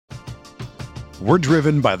We're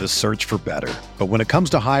driven by the search for better. But when it comes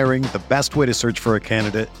to hiring, the best way to search for a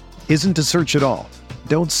candidate isn't to search at all.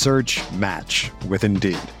 Don't search, match with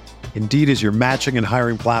Indeed. Indeed is your matching and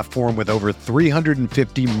hiring platform with over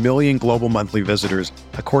 350 million global monthly visitors,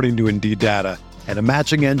 according to Indeed data, and a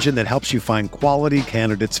matching engine that helps you find quality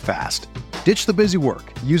candidates fast. Ditch the busy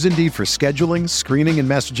work. Use Indeed for scheduling, screening, and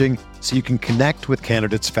messaging so you can connect with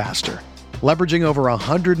candidates faster. Leveraging over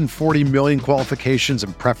 140 million qualifications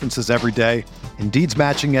and preferences every day, Indeed's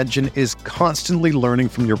matching engine is constantly learning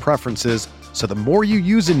from your preferences, so the more you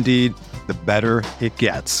use Indeed, the better it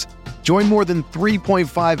gets. Join more than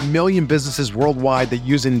 3.5 million businesses worldwide that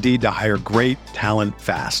use Indeed to hire great talent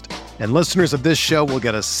fast. And listeners of this show will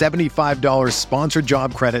get a $75 sponsored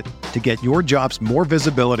job credit to get your jobs more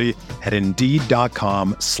visibility at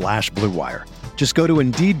Indeed.com/Blue Wire. Just go to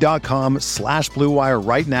Indeed.com/Blue Wire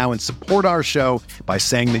right now and support our show by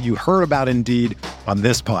saying that you heard about Indeed on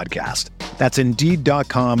this podcast. That's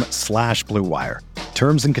Indeed.com/Blue Wire.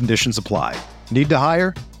 Terms and conditions apply. Need to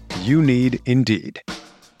hire? You need Indeed.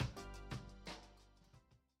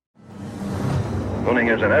 Winning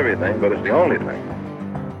isn't everything, but it's the only thing.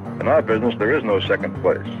 In our business, there is no second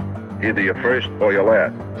place. Either you're first or you're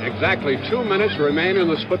last. Exactly 2 minutes remain in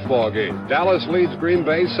this football game. Dallas leads Green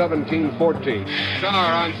Bay 17-14. Starr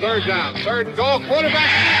on third down. Third and goal. Quarterback.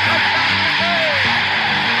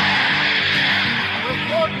 With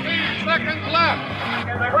 14 seconds left.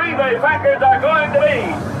 And the Green Bay Packers are going to be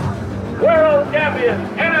world champions,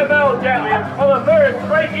 NFL champions for the third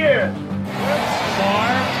straight year.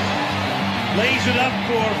 Starr lays it up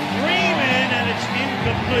for Freeman, and it's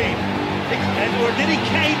incomplete. Or did he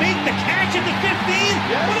make the catch at the 15?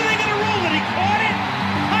 Yes. What are they going to rule it? He caught it?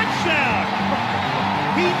 Touchdown!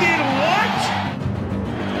 He did what?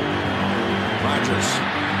 Rodgers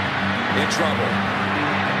in trouble.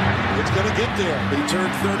 It's going to get there. He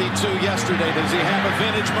turned 32 yesterday. Does he have a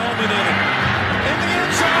vintage moment in it? In the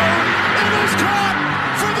end zone, it is caught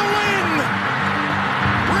for the win!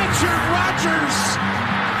 Richard Rodgers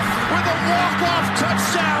with a walk-off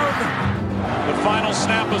touchdown. The final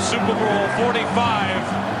snap of Super Bowl 45.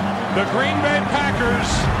 The Green Bay Packers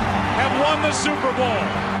have won the Super Bowl.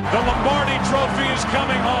 The Lombardi Trophy is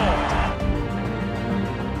coming home.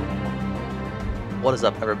 What is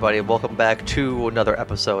up, everybody? Welcome back to another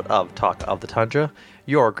episode of Talk of the Tundra,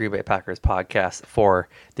 your Green Bay Packers podcast for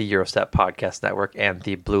the Eurostep Podcast Network and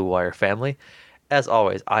the Blue Wire family. As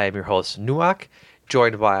always, I am your host, Nuak,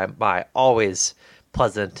 joined by my always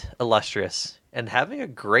pleasant, illustrious, and having a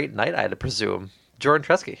great night, I had to presume, Jordan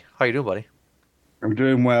Tresky. How you doing, buddy? I'm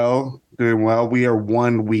doing well. We are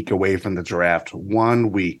 1 week away from the draft.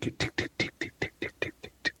 1 week. Tick, tick, tick, tick, tick, tick, tick,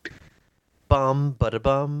 tick, tick. Bum,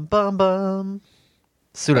 bada-bum, bum, bum.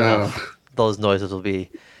 Soon enough, those noises will be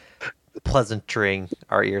pleasantering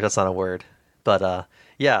our ears. That's not a word. But,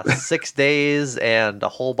 yeah, 6 days and a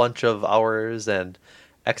whole bunch of hours and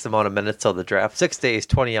X amount of minutes till the draft. 6 days,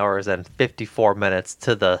 20 hours, and 54 minutes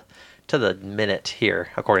to the minute here,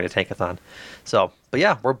 according to Tankathon. So, but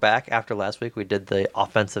yeah, we're back after last week. We did the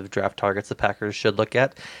offensive draft targets the Packers should look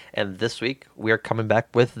at, and this week we are coming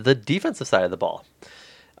back with the defensive side of the ball.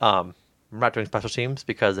 We're not doing special teams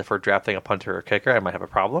because if we're drafting a punter or kicker, I might have a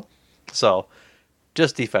problem. So,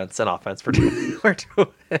 just defense and offense for we're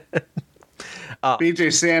doing.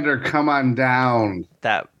 BJ Sander, come on down.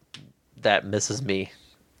 That misses me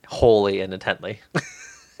wholly and intently.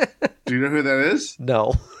 Do you know who that is?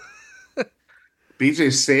 No.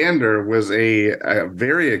 BJ Sander was a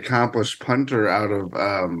very accomplished punter out of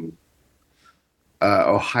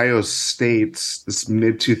Ohio State, this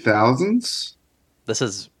mid-2000s. This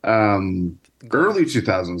is early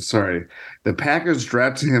 2000s, sorry. The Packers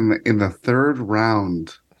drafted him in the third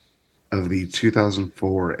round of the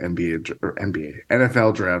 2004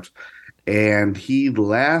 NFL draft, and he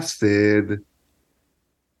lasted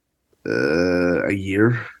a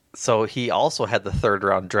year. So he also had the third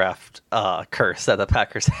round draft curse that the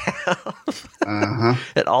Packers have.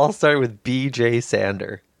 It all started with BJ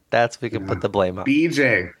Sander. That's we can put the blame on.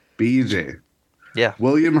 BJ. Yeah.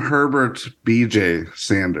 William Herbert BJ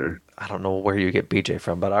Sander. I don't know where you get BJ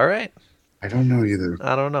from, but all right. I don't know either.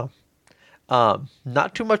 I don't know.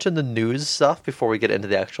 Not too much in the news stuff before we get into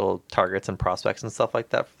the actual targets and prospects and stuff like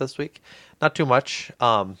that for this week. Not too much.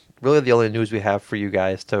 Really the only news we have for you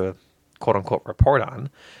guys to quote unquote report on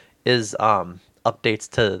is updates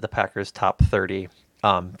to the Packers' top 30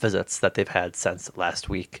 visits that they've had since last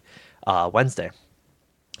week, Wednesday.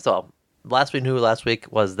 So last we knew last week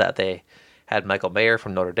was that they had Michael Mayer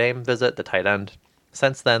from Notre Dame visit, the tight end.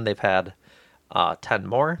 Since then, they've had 10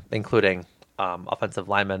 more, including offensive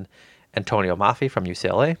lineman Antonio Mafi from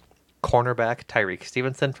UCLA, cornerback Tyreek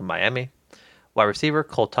Stevenson from Miami, Wide receiver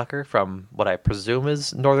Cole Tucker from what I presume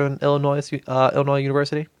is Northern Illinois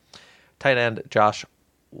University. Tight end Josh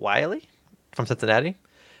Wiley from Cincinnati.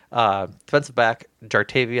 Defensive back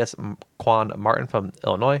Jartavius Quan Martin from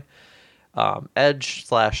Illinois. Edge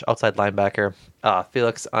 / outside linebacker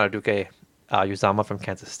Felix Anaduke Uzama from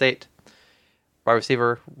Kansas State. Wide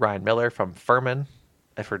receiver Ryan Miller from Furman.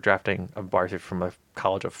 If we're drafting a wide receiver from a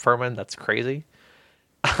college of Furman, that's crazy.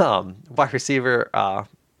 Wide receiver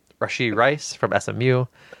Rashee Rice from SMU.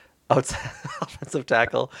 Offensive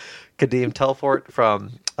tackle Kadeem Telfort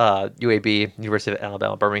from UAB, University of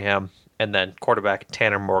Alabama, Birmingham. And then quarterback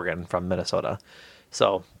Tanner Morgan from Minnesota.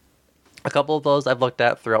 So a couple of those I've looked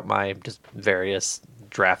at throughout my just various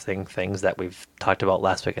drafting things that we've talked about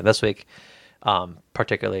last week and this week.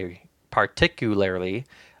 Particularly Rashee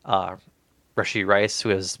Rice, who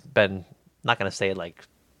has been, not going to say like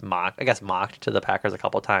mocked to the Packers a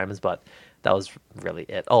couple of times, but that was really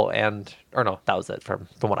it. That was it from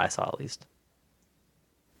what I saw at least.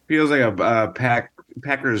 Feels like a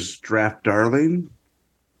Packers draft darling.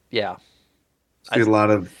 Yeah. See a lot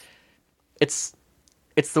of. It's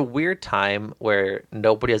the weird time where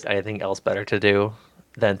nobody has anything else better to do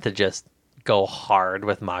than to just go hard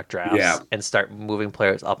with mock drafts and start moving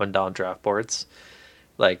players up and down draft boards.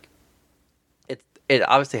 Like, it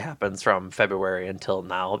obviously happens from February until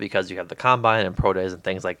now because you have the combine and pro days and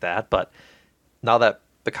things like that. But now that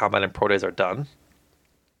the combine and pro days are done,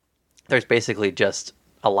 there's basically just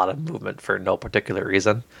a lot of movement for no particular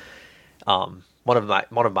reason. One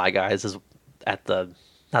of my guys is at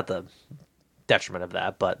not the detriment of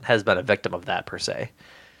that, but has been a victim of that per se.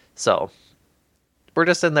 So we're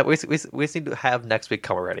just in that we seem to have next week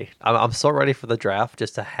come already. I'm so ready for the draft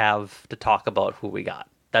just to talk about who we got.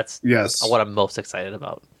 That's what I'm most excited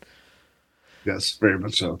about. Yes, very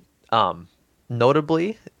much so.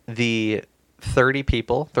 Notably, the 30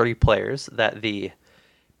 players that the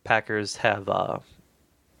Packers have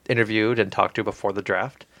interviewed and talked to before the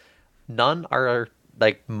draft, none are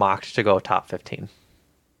like mocked to go top 15.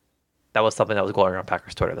 That was something that was going around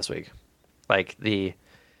Packers Twitter this week. Like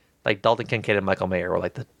Dalton Kincaid and Michael Mayer were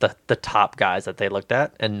like the top guys that they looked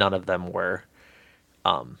at, and none of them were.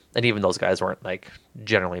 And even those guys weren't like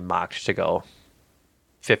generally mocked to go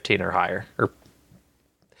 15 or higher, or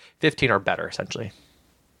 15 or better, essentially.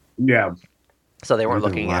 Yeah. So they weren't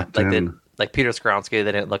looking at like Peter Skronsky.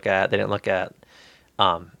 They didn't look at. They didn't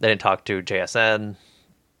talk to JSN.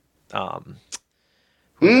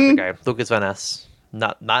 Who was the guy? Lucas Van Ness.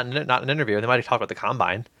 Not an interview. They might have talked about the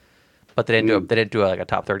combine, but they didn't do like a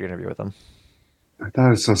top 30 interview with him. I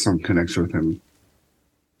thought I saw some connection with him.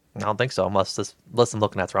 I don't think so, unless I'm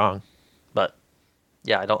looking at's wrong. But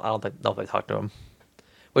yeah, I don't know if they talked to him,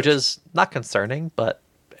 which is not concerning, but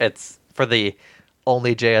it's for the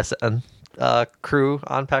only JSN crew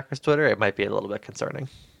on Packers Twitter. It might be a little bit concerning.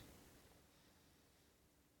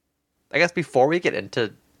 I guess before we get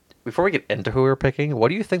into who we're picking, what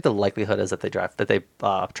do you think the likelihood is that they trade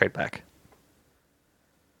back?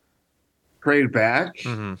 Trade back?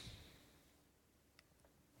 Mm-hmm.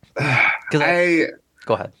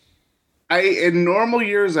 Go ahead. In normal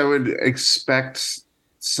years, I would expect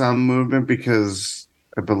some movement because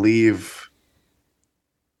I believe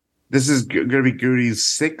this is going to be Goody's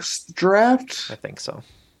 6th draft. I think so.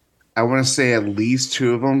 I want to say at least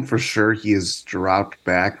 2 of them for sure he has dropped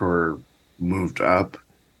back or moved up.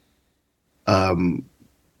 Not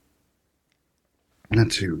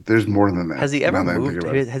 2. There's more than that. Has he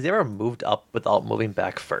ever moved up without moving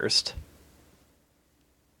back first?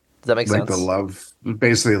 Does that make sense?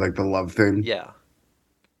 Basically like the love thing. Yeah.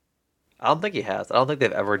 I don't think he has. I don't think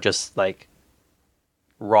they've ever just like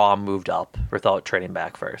raw moved up without trading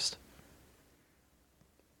back first.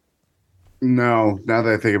 No, now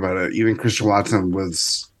that I think about it, even Christian Watson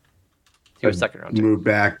was second round. Moved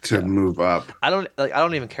back to move up. I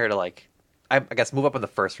don't even care to I guess move up in the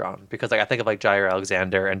first round because I think of like Jair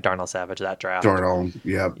Alexander and Darnell Savage that draft. Darnell,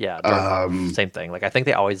 yep. Yeah. Same thing. Like I think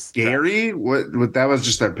they always Gary. What that was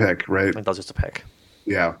just their pick, right? I think that was just a pick.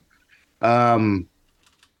 Yeah. I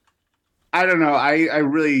don't know. I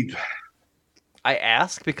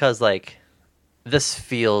ask because like this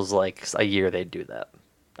feels like a year they'd do that.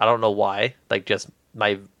 I don't know why. Like just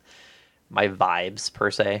my vibes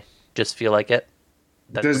per se just feel like it.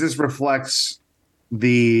 Does this reflect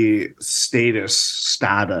the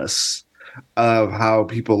status of how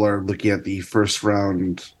people are looking at the first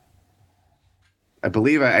round? I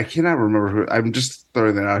believe I cannot remember who. I'm just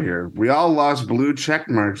throwing that out here. We all lost blue check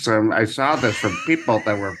marks. I saw this from people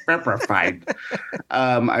that were petrified.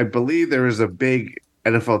 I believe there was a big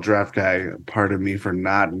NFL draft guy. Pardon me for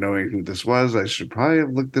not knowing who this was. I should probably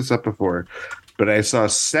have looked this up before, but I saw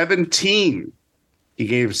 17 He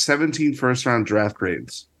gave 17 first-round draft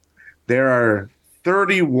grades. There are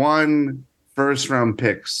 31 first-round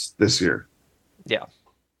picks this year. Yeah.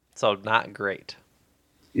 So not great.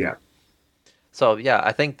 Yeah. So, yeah,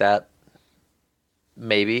 I think that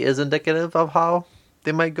maybe is indicative of how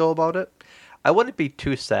they might go about it. I wouldn't be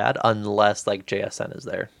too sad unless, like, JSN is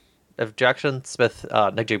there. If Jackson Smith,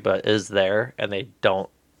 Nick Jigba is there and they don't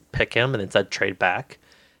pick him and instead trade back,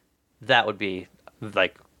 that would be,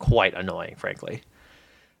 like, quite annoying, frankly.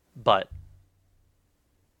 But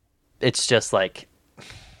it's just, like,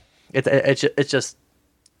 it's just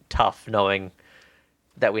tough knowing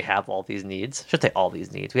that we have all these needs. I should say all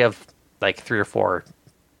these needs. We have, like, 3 or 4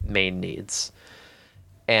 main needs.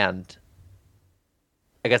 And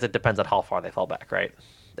I guess it depends on how far they fall back, right?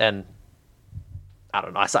 And I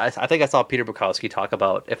don't know. I think I saw Peter Bukowski talk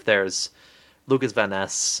about if there's Lucas Van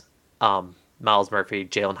Ness, Miles Murphy,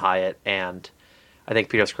 Jalen Hyatt, and I think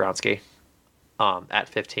Peter Skronsky at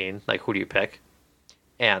 15. Like, who do you pick?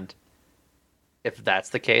 And if that's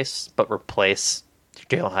the case, but replace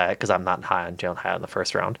Jalen Hyatt, because I'm not high on Jalen Hyatt in the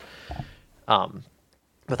first round,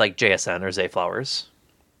 with like JSN or Zay Flowers,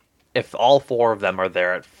 if all 4 of them are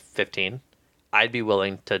there at 15, I'd be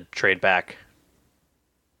willing to trade back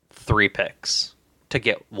 3 picks to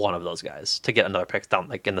get one of those guys, to get another pick down,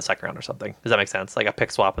 like in the second round or something. Does that make sense? Like a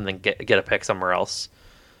pick swap and then get a pick somewhere else.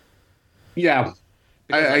 Yeah,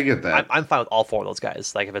 I get that. I'm fine with all 4 of those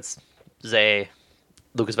guys. Like if it's Zay,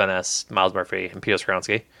 Lucas Van Ness, Miles Murphy, and Peter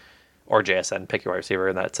Skronsky, or JSN, pick your wide receiver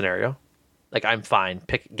in that scenario. Like I'm fine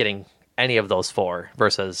getting any of those 4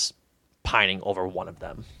 versus pining over one of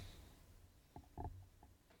them.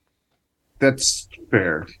 That's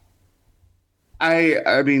fair.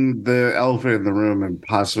 I mean, the elephant in the room, and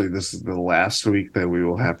possibly this is the last week that we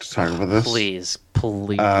will have to talk about this. Please.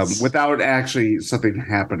 Without actually something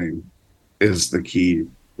happening is the key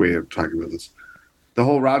way of talking about this. The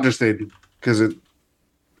whole Rodgers thing, because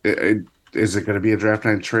is it going to be a draft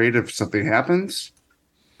night trade if something happens?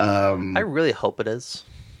 I really hope it is.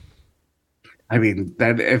 I mean,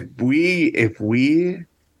 that if we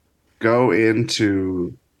go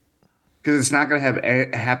into, because it's not going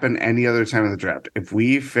to happen any other time of the draft. If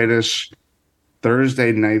we finish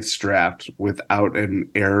Thursday night's draft without an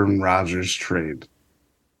Aaron Rodgers trade,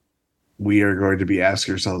 we are going to be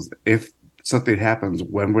asking ourselves, if something happens,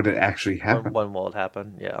 when would it actually happen? When will it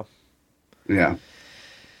happen? Yeah. Yeah.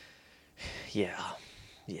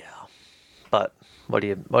 Yeah. But what do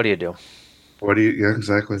you do? Yeah,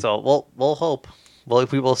 exactly. So we'll hope. Well,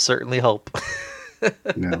 we will certainly hope.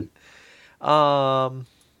 Yeah.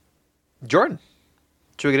 Jordan,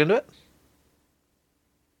 should we get into it?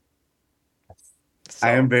 So,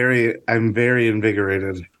 I'm very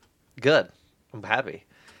invigorated. Good. I'm happy.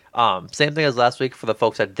 Same thing as last week for the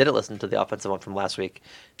folks that didn't listen to the offensive one from last week.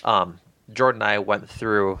 Jordan and I went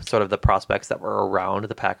through sort of the prospects that were around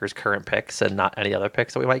the Packers' current picks and not any other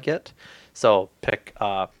picks that we might get. So pick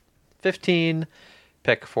 15,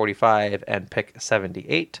 pick 45, and pick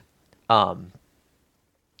 78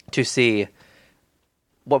 to see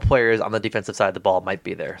what players on the defensive side of the ball might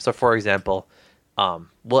be there. So, for example,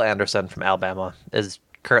 Will Anderson from Alabama is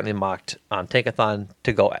currently mocked on Tankathon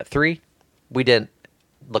to go at 3. We didn't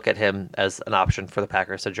look at him as an option for the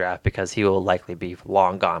Packers to draft because he will likely be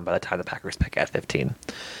long gone by the time the Packers pick at 15.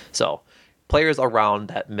 So, players around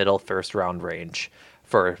that middle first round range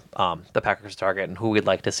for the Packers to target and who we'd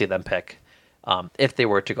like to see them pick if they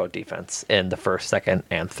were to go defense in the first, second,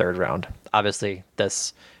 and third round. Obviously,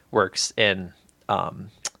 this works in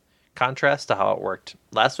contrast to how it worked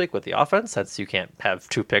last week with the offense, since you can't have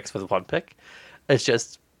 2 picks with 1 pick. It's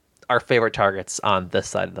just our favorite targets on this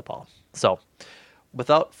side of the ball. So,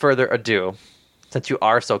 without further ado, since you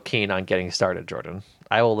are so keen on getting started, Jordan,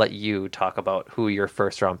 I will let you talk about who your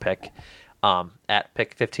first round pick at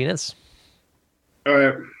pick 15 is. All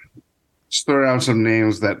right. Just throw out some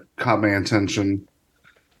names that caught my attention.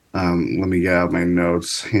 Let me get out my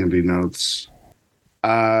notes, handy notes.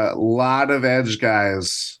 A lot of edge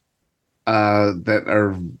guys that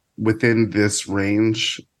are within this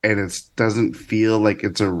range, and it doesn't feel like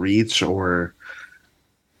it's a reach, or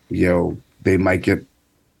they might get.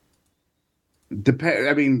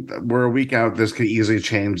 I mean, we're a week out. This could easily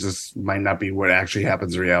change. This might not be what actually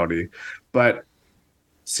happens in reality, but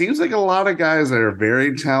seems like a lot of guys that are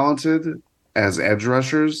very talented as edge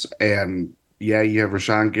rushers. And yeah, you have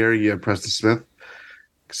Rashawn Gary, you have Preston Smith.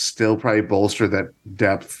 Still probably bolster that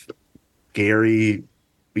depth. Gary,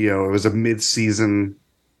 it was a mid-season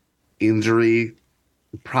injury.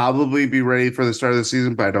 Probably be ready for the start of the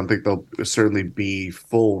season, but I don't think they'll certainly be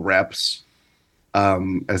full reps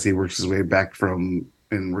as he works his way back from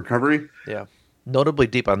in recovery. Yeah. Notably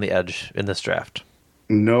deep on the edge in this draft.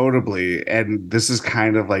 notably, and this is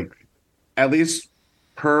kind of like, at least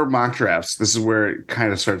per mock drafts, this is where it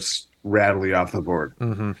kind of starts rattling off the board.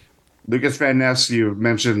 Mm-hmm. Lucas Van Ness, you've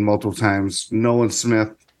mentioned multiple times. Nolan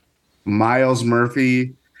Smith, Miles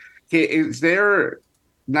Murphy. Is there,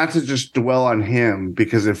 not to just dwell on him,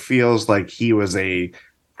 because it feels like he was a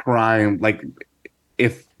prime, like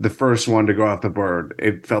if the first one to go off the board,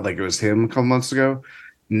 it felt like it was him a couple months ago.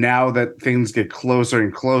 Now that things get closer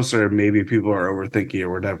and closer, maybe people are overthinking or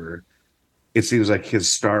whatever. It seems like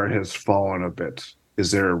his star has fallen a bit.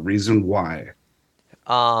 Is there a reason why?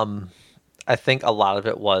 I think a lot of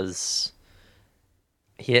it was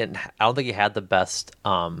I don't think he had the best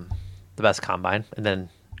combine, and then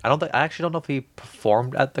I actually don't know if he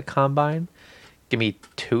performed at the combine. Give me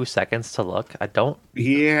 2 seconds to look. I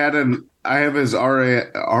have his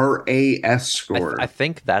RAS score. I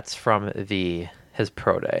think that's from his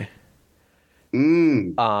pro day.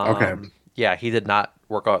 Okay. Yeah, he did not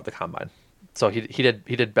work out at the combine, so he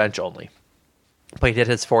did bench only, but he did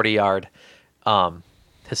his 40-yard,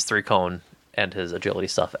 his 3-cone, and his agility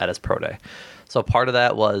stuff at his pro day. So part of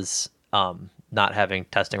that was not having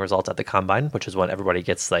testing results at the combine, which is when everybody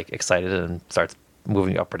gets like excited and starts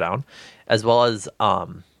moving up or down, as well as a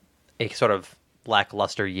sort of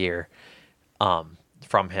lackluster year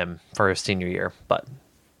from him for his senior year. But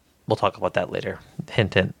we'll talk about that later.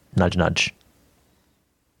 Hint, hint, nudge, nudge.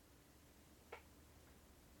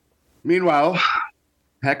 Meanwhile,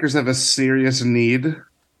 Packers have a serious need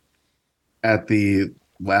at the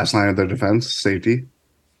last line of their defense, safety.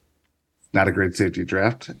 Not a great safety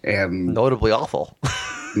draft, and notably awful.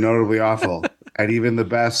 Notably awful. And even the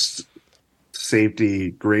best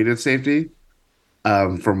graded safety,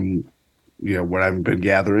 from what I've been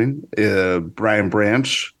gathering, Brian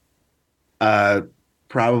Branch,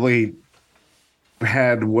 probably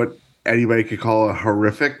had what anybody could call a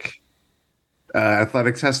horrific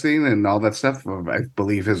athletic testing and all that stuff. I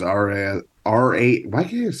believe his why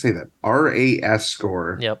can't you say that? RAS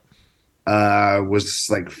score. Yep. Was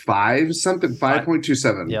like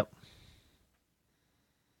 5.27. Yep.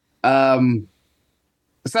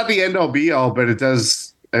 It's not the end all be all, but it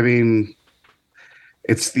does. I mean,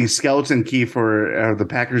 it's the skeleton key for the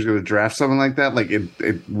Packers going to draft something like that. Like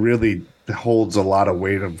it really holds a lot of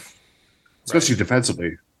weight especially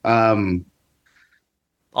defensively.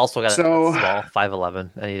 Also got a small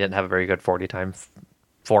 5'11", and he didn't have a very good 40 time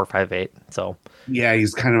 4.58. So yeah,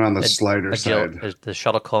 he's kind of on the slider side. The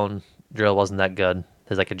shuttle cone drill wasn't that good.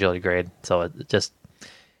 His agility grade. So it just,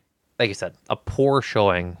 like you said, a poor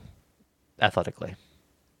showing athletically,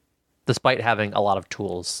 despite having a lot of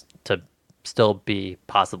tools to still be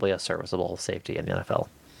possibly a serviceable safety in the NFL.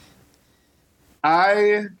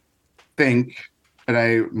 I think, and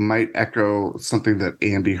I might echo something that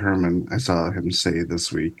Andy Herman, I saw him say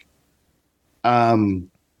this week,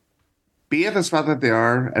 be at the spot that they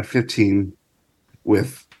are at 15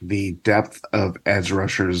 with the depth of edge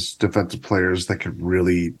rushers, defensive players that could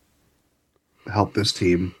really help this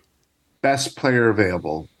team. Best player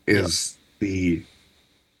available is the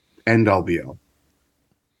end all be all.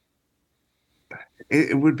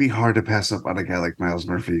 It would be hard to pass up on a guy like Miles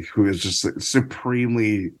Murphy, who is just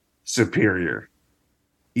supremely superior.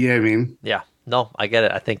 You know what I mean? Yeah. No, I get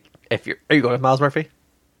it. I think are you going with Miles Murphy?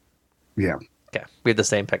 Yeah. Okay. We have the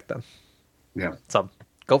same pick then. Yeah. So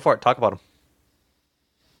go for it. Talk about him.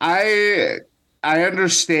 I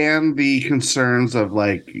understand the concerns of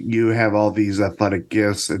like you have all these athletic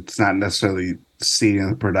gifts. It's not necessarily seen in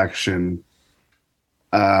the production.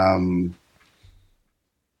 I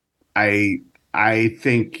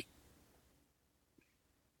think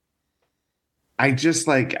it's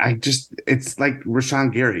like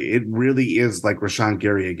Rashawn Gary. It really is like Rashawn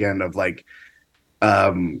Gary again of like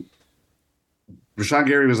Rashawn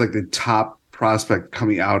Gary was like the top prospect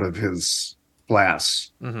coming out of his class.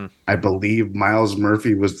 Mm-hmm. I believe Miles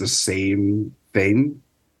Murphy was the same thing.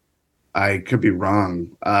 I could be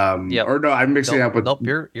wrong. Yep. Or no, I'm mixing it up with. Nope,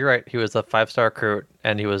 you're right. He was a 5-star recruit,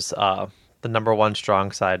 and he was the number 1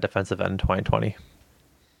 strong side defensive end in 2020.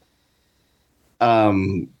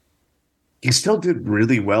 He still did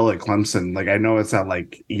really well at Clemson. Like I know it's not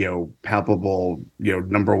like palpable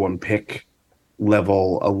number 1 pick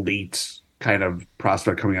level elite kind of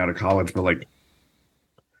prospect coming out of college, but like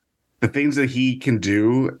the things that he can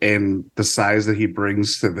do and the size that he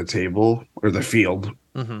brings to the table or the field.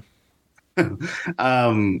 Mm-hmm.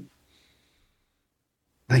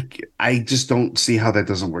 Like I just don't see how that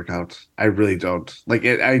doesn't work out. I really don't. Like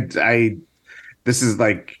this is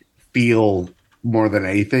like feel more than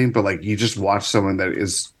anything, but like you just watch someone that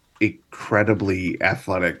is incredibly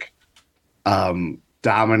athletic,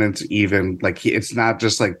 dominant, even like it's not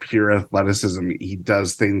just like pure athleticism. He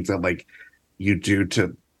does things that like you do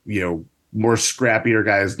to, more scrappier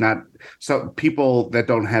guys, not so people that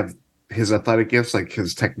don't have his athletic gifts, like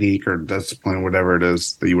his technique or discipline, whatever it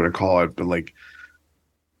is that you want to call it, but like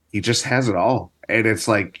he just has it all. And it's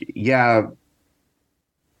like, yeah,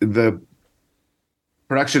 the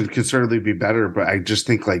production could certainly be better, but I just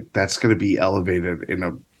think like that's going to be elevated in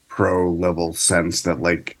a pro level sense that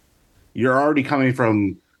like you're already coming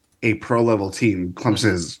from a pro level team.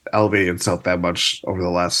 Clemson has elevated itself that much over the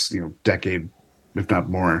last, decade, if not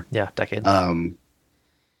more. Yeah, decade. I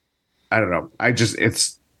don't know.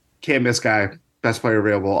 It's can't miss guy, best player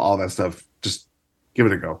available, all that stuff. Just give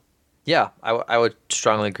it a go. Yeah, I would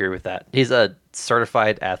strongly agree with that. He's a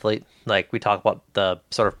certified athlete. Like we talk about the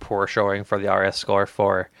sort of poor showing for the RS score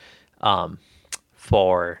for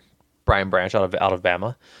Brian Branch out of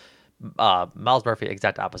Bama. Miles Murphy,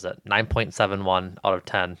 exact opposite, 9.71 out of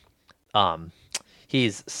 10.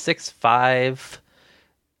 He's 6'5",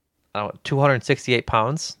 268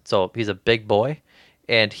 pounds, so he's a big boy,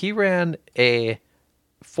 and he ran a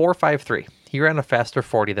 4.53. He ran a faster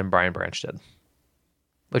 40 than Brian Branch did,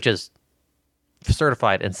 which is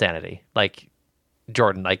certified insanity. Like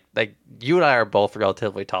Jordan, like you and I are both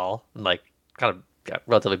relatively tall and like kind of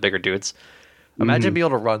relatively bigger dudes. Imagine being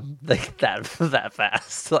able to run like that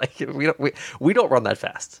fast. Like we don't run that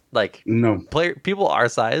fast. Like no people our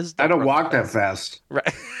size. I don't walk that fast.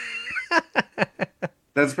 Right.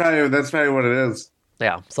 That's probably what it is.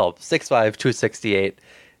 Yeah. So 6'5", 268,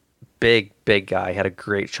 big guy. Had a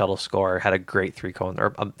great shuttle score. Had a great three-cone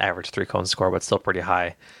or average three-cone score, but still pretty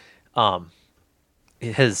high.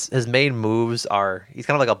 His main moves are he's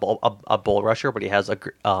kind of like a bull rusher, but he has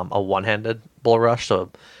a one-handed bull rush. So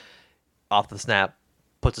off the snap,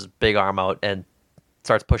 puts his big arm out and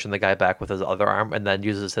starts pushing the guy back with his other arm, and then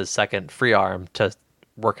uses his second free arm to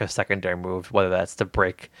work a secondary move, whether that's to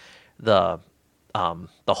break the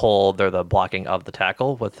hold or the blocking of the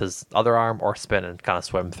tackle with his other arm, or spin and kind of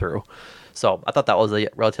swim through. So I thought that was a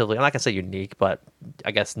relatively, I'm not gonna say unique, but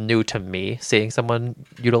I guess new to me, seeing someone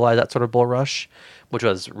utilize that sort of bull rush, which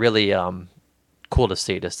was really cool to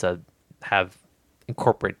see, just to have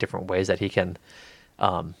incorporate different ways that he can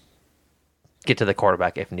get to the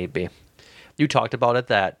quarterback if need be. You talked about it,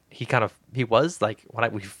 that he was like,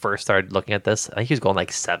 when we first started looking at this, I think he was going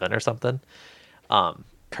like 7 or something.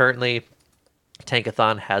 Currently,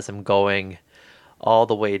 Tankathon has him going all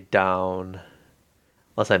the way down,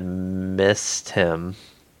 unless I missed him.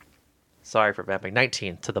 Sorry for vamping.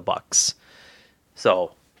 19 to the Bucks.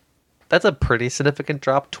 So that's a pretty significant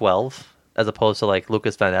drop, 12, as opposed to like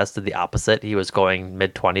Lucas Van Ness did the opposite. He was going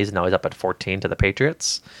mid-20s, and now he's up at 14 to the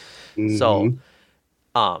Patriots. Mm-hmm. So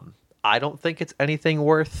I don't think it's anything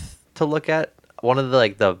worth to look at. One of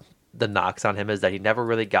the knocks on him is that he never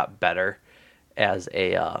really got better as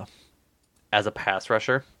a pass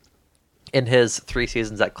rusher. In his 3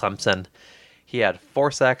 seasons at Clemson, he had 4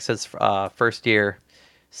 sacks his first year,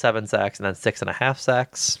 7 sacks, and then 6.5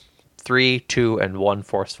 sacks, 3, 2, and 1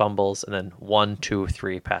 forced fumbles, and then 1, 2,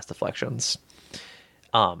 3 pass deflections.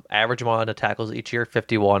 Average amount of tackles each year,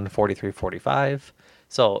 51, 43, 45.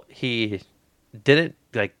 So he didn't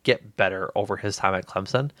get better over his time at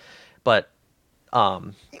Clemson, but I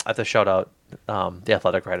have to shout out the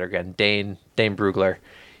athletic writer again, Dane Brugler.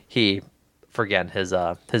 He, for again, his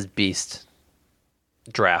beast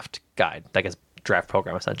draft guide, like his draft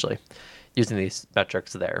program essentially, using these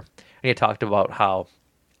metrics there. And he talked about how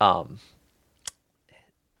he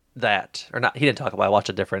didn't talk about, I watched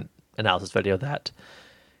a different analysis video, that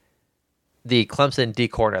the Clemson D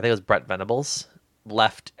corner, I think it was Brett Venables,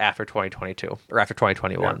 left after 2022 or after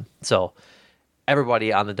 2021. Yeah. So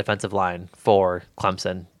everybody on the defensive line for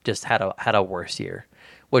Clemson just had a worse year,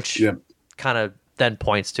 which kind of then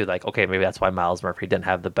points to like, okay, maybe that's why Miles Murphy didn't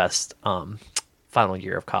have the best final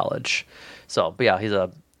year of college. So, but yeah, he's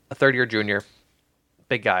a third-year junior,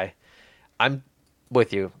 big guy. I'm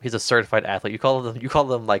with you. He's a certified athlete. You call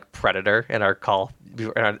them like Predator in our call,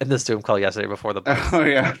 in the Zoom call yesterday before the Bucks,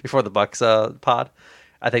 before the Bucks pod.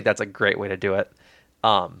 I think that's a great way to do it.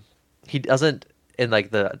 He doesn't, in like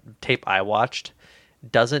the tape I watched,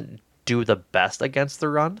 doesn't do the best against the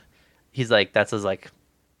run. He's like, that's his like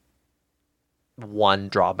one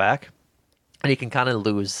drawback, and he can kind of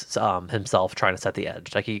lose himself trying to set the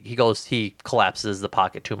edge. Like he collapses the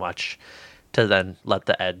pocket too much to then let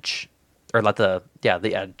the edge, or let the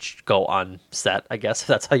edge go on set, I guess, if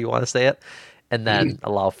that's how you want to say it, and then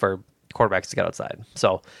allow for quarterbacks to get outside.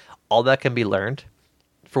 So all that can be learned.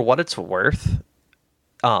 For what it's worth,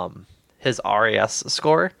 his RAS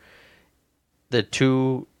score, the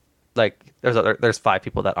two like there's 5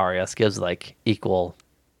 people that RAS gives like equal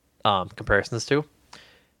comparisons to.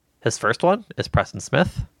 His first one is Preston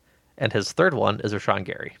Smith, and his third one is Rashawn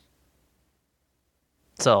Gary.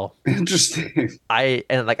 So interesting.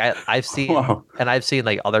 I've seen Wow. and I've seen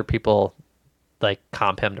like other people like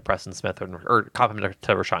comp him to Preston Smith or comp him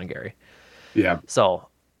to Rashawn Gary. Yeah. So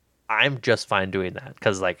I'm just fine doing that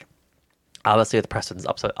because like obviously with Preston's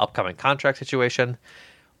upcoming contract situation,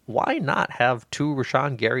 why not have 2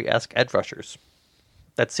 Rashawn Gary-esque edge rushers?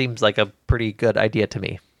 That seems like a pretty good idea to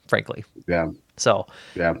me, frankly. Yeah. So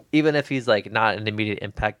Yeah. even if he's like not an immediate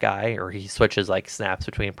impact guy or he switches like snaps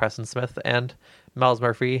between Preston Smith and Miles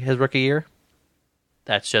Murphy his rookie year,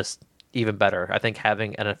 that's just even better. I think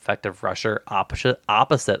having an effective rusher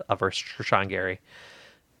opposite of Rashawn Gary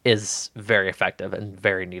is very effective and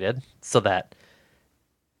very needed so that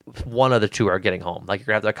one of the 2 are getting home. Like you're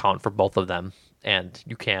gonna have to account for both of them, and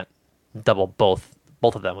you can't double both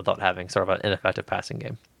of them without having sort of an ineffective passing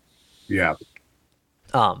game. Yeah.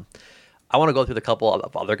 I want to go through the couple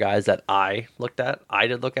of other guys that I looked at. I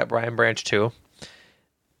did look at Brian Branch too.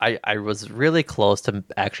 I was really close to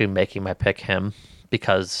actually making my pick him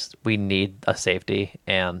because we need a safety,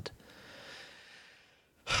 and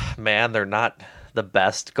man, they're not the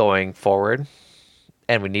best going forward,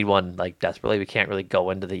 and we need one like desperately. We can't really go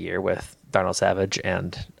into the year with Darnell Savage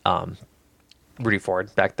and Rudy Ford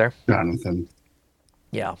back there. Jonathan.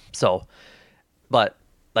 Yeah. So, but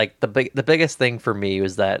like the biggest thing for me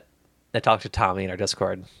was that I talked to Tommy in our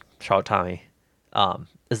Discord. Shout out Tommy.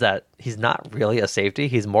 Is that he's not really a safety.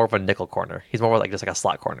 He's more of a nickel corner. He's more like just like a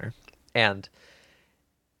slot corner. And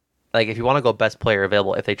like if you want to go best player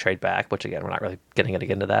available if they trade back, which again we're not really getting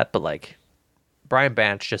into that, but like Brian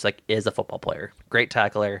Branch just like is a football player. Great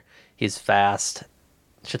tackler. He's fast.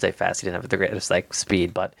 I should say fast. He didn't have the greatest like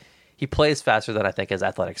speed, but he plays faster than I think his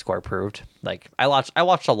athletic score proved. Like I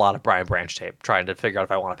watched a lot of Brian Branch tape trying to figure out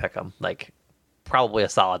if I want to pick him. Like probably a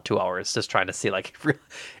solid 2 hours just trying to see like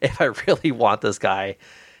if I really want this guy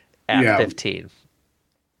at 15.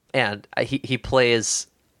 And he plays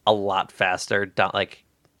a lot faster down like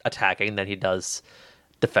attacking than he does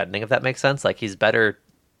defending, if that makes sense. Like he's better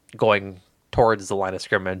going towards the line of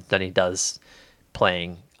scrimmage than he does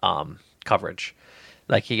playing coverage.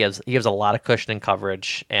 Like he gives a lot of cushion in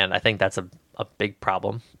coverage, and I think that's a big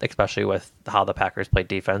problem, especially with how the Packers play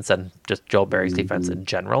defense and just Joe Barry's defense in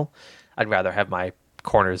general. I'd rather have my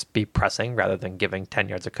corners be pressing rather than giving 10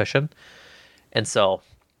 yards of cushion. And so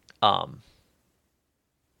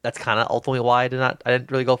that's kind of ultimately why I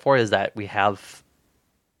didn't really go for it, is that we have,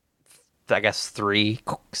 I guess, 3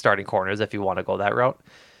 starting corners if you want to go that route.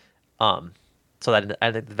 So that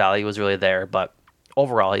I think the value was really there, but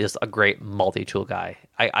overall he's a great multi-tool guy.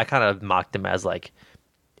 I kind of mocked him as like,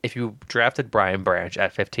 if you drafted Brian Branch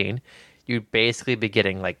at 15, you'd basically be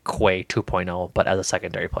getting like Quay 2.0, but as a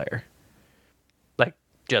secondary player. Like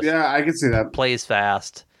just I can see that. Plays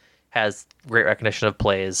fast, has great recognition of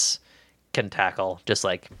plays, can tackle, just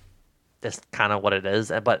like that's kind of what it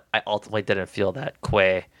is. But I ultimately didn't feel that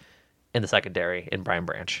Quay in the secondary in Brian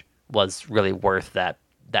Branch was really worth that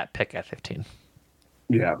pick at 15.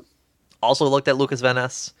 Yeah. Also looked at Lucas Van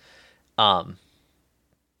Ness.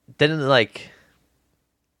 Didn't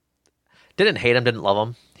hate him, didn't love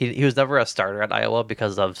him. He was never a starter at Iowa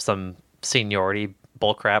because of some seniority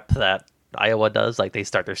bullcrap that Iowa does. Like they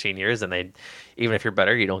start their seniors, and even if you're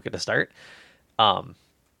better, you don't get to start.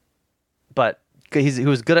 But he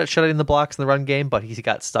was good at shutting the blocks in the run game, but he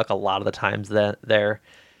got stuck a lot of the times there.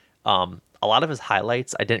 A lot of his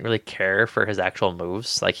highlights, I didn't really care for his actual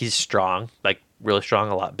moves. Like he's strong, like really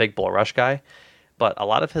strong, big bull rush guy. But a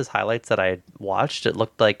lot of his highlights that I watched, it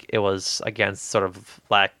looked like it was against sort of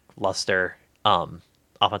lackluster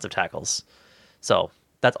offensive tackles. So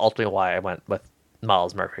that's ultimately why I went with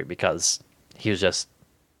Miles Murphy, because he was just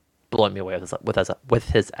blowing me away with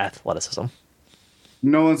his athleticism.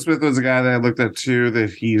 Nolan Smith was a guy that I looked at too,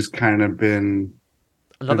 that he's kind of been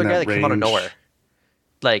another guy that came out of nowhere.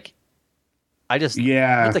 Like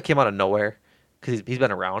that came out of nowhere because he's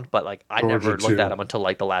been around, but like I never looked at him until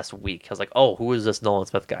like the last week. I was like, oh, who is this Nolan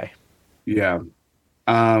Smith guy? Yeah.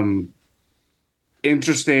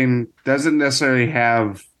 Interesting. Doesn't necessarily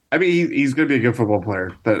have. I mean, he's going to be a good football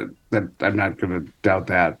player. That I'm not going to doubt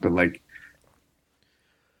that. But like,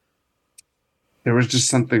 there was just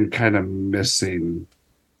something kind of missing.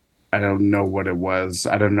 I don't know what it was.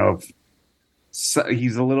 I don't know if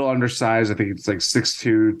he's a little undersized. I think it's like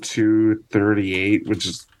 6'2", 238, which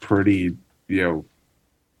is pretty.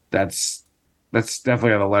 That's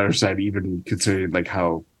definitely on the lighter side, even considering like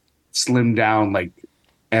how slimmed down like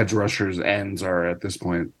edge rushers ends are at this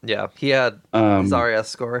point. Yeah, he had his RAS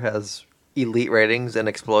score has elite ratings in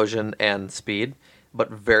explosion and speed, but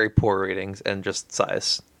very poor ratings and just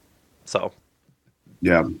size. So,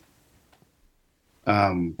 yeah.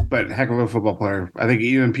 But heck of a football player. I think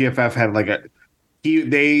even PFF had like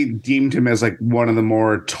they deemed him as like one of the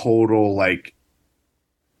more total like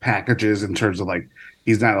packages in terms of like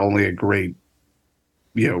he's not only a great,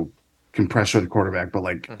 compressor quarterback, but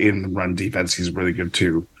like in the run defense, he's really good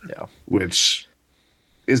too. Yeah. Which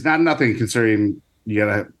is not nothing considering you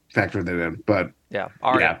got to factor that in. But yeah.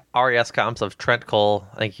 RES comps of Trent Cole.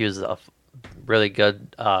 I think he was a really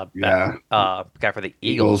good guy for the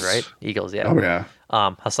Eagles, right? Eagles, yeah. Oh, yeah.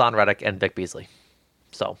 Hassan Reddick and Vic Beasley.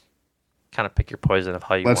 So kind of pick your poison of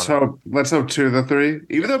how you want to. Let's hope 2 of the 3.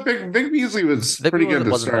 Even though Vic Beasley was pretty good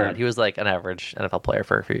to start. Bad. He was like an average NFL player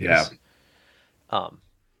for a few years. Yeah.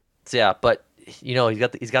 So yeah, but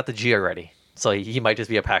he's got the G already. So he might just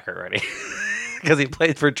be a Packer already. Because he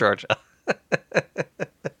played for Georgia.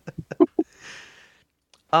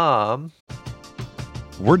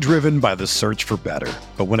 We're driven by the search for better.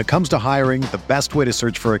 But when it comes to hiring, the best way to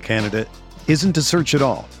search for a candidate isn't to search at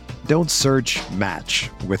all. Don't search,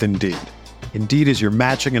 match with Indeed. Indeed is your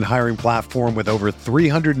matching and hiring platform with over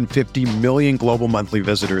 350 million global monthly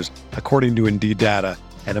visitors, according to Indeed data,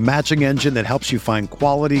 and a matching engine that helps you find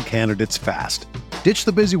quality candidates fast. Ditch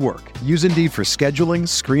the busy work. Use Indeed for scheduling,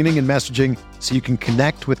 screening, and messaging so you can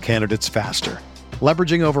connect with candidates faster.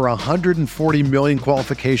 Leveraging over 140 million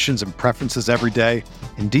qualifications and preferences every day,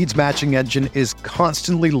 Indeed's matching engine is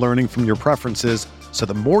constantly learning from your preferences, so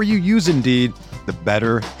the more you use Indeed, the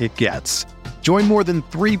better it gets. Join more than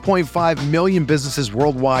 3.5 million businesses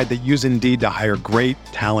worldwide that use Indeed to hire great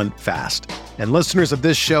talent fast. And listeners of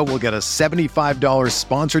this show will get a $75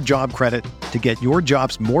 sponsored job credit to get your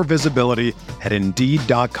jobs more visibility at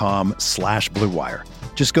Indeed.com/Blue Wire.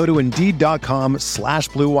 Just go to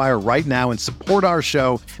Indeed.com/Blue Wire right now and support our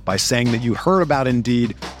show by saying that you heard about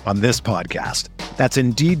Indeed on this podcast. That's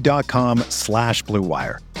Indeed.com/Blue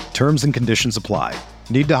Wire. Terms and conditions apply.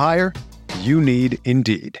 Need to hire? You need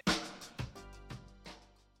Indeed.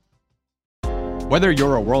 Whether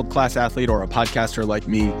you're a world-class athlete or a podcaster like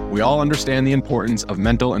me, we all understand the importance of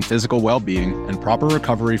mental and physical well-being and proper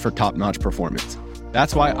recovery for top-notch performance.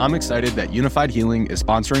 That's why I'm excited that Unified Healing is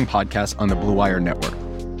sponsoring podcasts on the Blue Wire Network.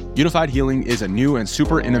 Unified Healing is a new and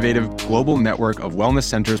super innovative global network of wellness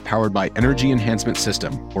centers powered by Energy Enhancement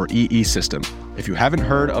System, or EE System. If you haven't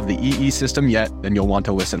heard of the EE System yet, then you'll want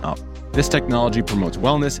to listen up. This technology promotes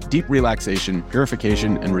wellness, deep relaxation,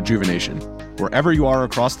 purification, and rejuvenation. Wherever you are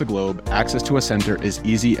across the globe, access to a center is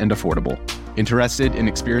easy and affordable. Interested in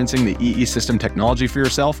experiencing the EE System technology for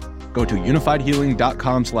yourself? Go to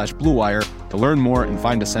unifiedhealing.com/Blue Wire to learn more and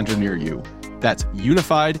find a center near you. That's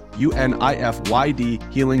unified,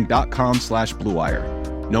 UNIFYD, healing.com/Blue Wire.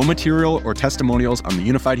 No material or testimonials on the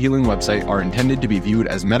Unified Healing website are intended to be viewed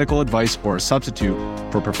as medical advice or a substitute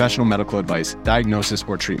for professional medical advice, diagnosis,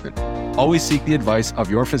 or treatment. Always seek the advice of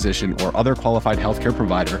your physician or other qualified healthcare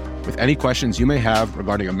provider with any questions you may have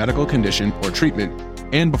regarding a medical condition or treatment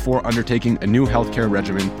and before undertaking a new healthcare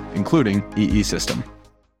regimen, including EE System.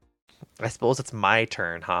 I suppose it's my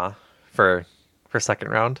turn, huh? For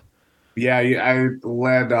second round? Yeah, I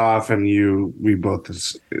led off and we both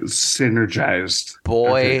synergized.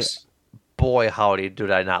 Boy, howdy,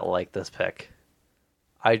 did I not like this pick.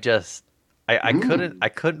 I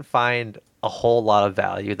couldn't find a whole lot of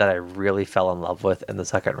value that I really fell in love with in the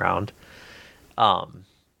second round. I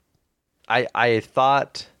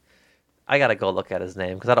thought I gotta go look at his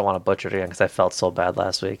name because I don't want to butcher it again because I felt so bad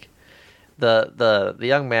last week. The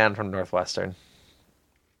young man from Northwestern,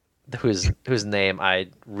 whose name I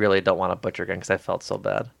really don't want to butcher again because I felt so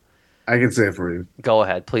bad. I can say it for you. Go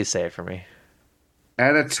ahead, please say it for me.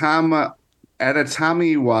 Adetomiwa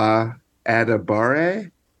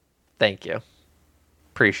Adebawore. Thank you,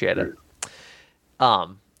 appreciate it.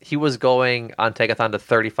 He was going on Takeathon to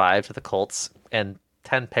 35 to the Colts, and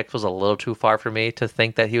 10 picks was a little too far for me to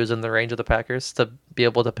think that he was in the range of the Packers to be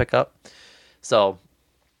able to pick up. So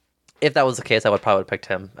if that was the case, I would probably have picked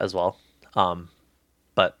him as well.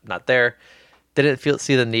 But not there. Didn't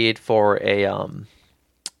see the need for a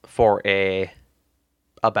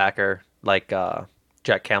backer like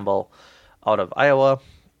Jack Campbell out of Iowa.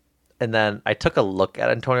 And then I took a look at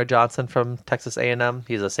Antonio Johnson from Texas A&M.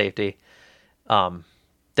 He's a safety. Didn't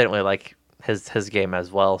really like his game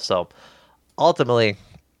as well. So ultimately,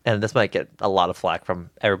 and this might get a lot of flack from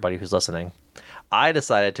everybody who's listening, I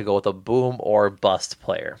decided to go with a boom or bust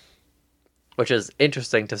player, which is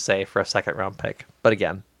interesting to say for a second round pick. But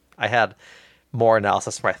again, I had more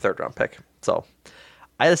analysis for my third round pick. So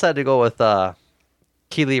I decided to go with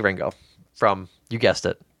Kelee Ringo from, you guessed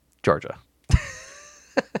it, Georgia.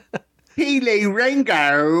 Pele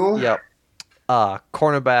Rango. Yep.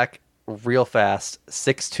 Cornerback, real fast,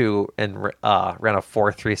 6'2", and ran a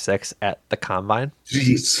 4.36 at the combine.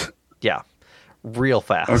 Jeez. Yeah, real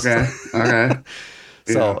fast. Okay.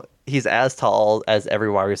 So he's as tall as every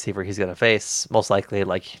wide receiver he's going to face. Most likely,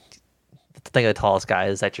 like, the thing of the tallest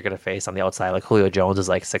guys that you're going to face on the outside, like Julio Jones is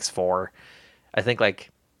like 6'4". I think like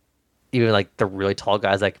even like the really tall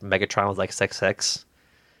guys like Megatron was like 6'6".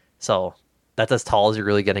 So that's as tall as you're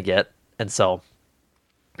really going to get. And so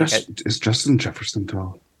is Justin Jefferson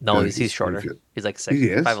tall? No, he's shorter. He's like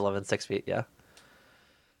 5'11", 6 feet. Yeah.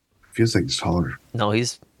 Feels like he's taller. No,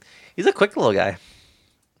 he's a quick little guy.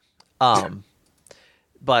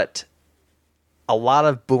 But a lot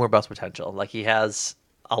of boomer bust potential. Like, he has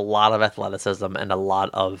a lot of athleticism and a lot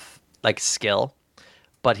of like skill,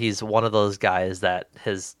 but he's one of those guys that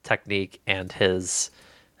his technique and his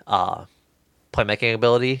playmaking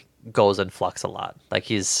ability goes in flux a lot. Like,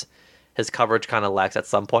 his coverage kind of lacks at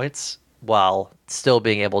some points while still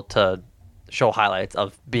being able to show highlights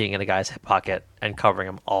of being in a guy's hip pocket and covering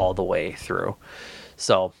him all the way through.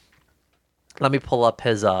 So let me pull up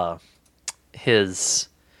his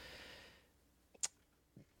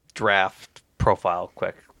draft profile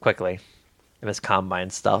quickly in his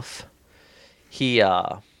combine stuff. He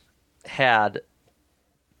had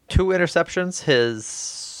 2 interceptions his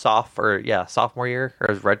sophomore year,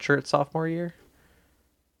 or his redshirt sophomore year.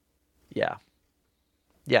 Yeah,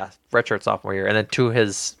 redshirt sophomore year, and then 2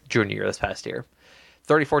 his junior year this past year.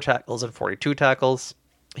 34 tackles and 42 tackles.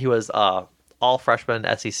 He was all freshman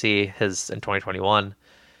SEC in 2021,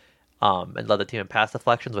 and led the team in pass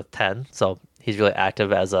deflections with 10. So he's really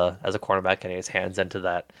active as a cornerback, getting his hands into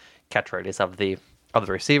that catch radius of the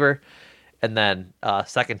receiver. And then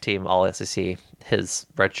second team all SEC his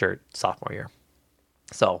redshirt sophomore year.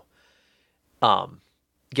 So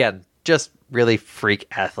again, just really freak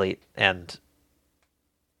athlete, and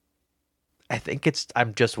I think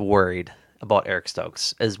I'm just worried about Eric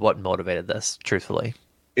Stokes is what motivated this, truthfully.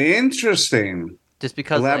 Interesting. Just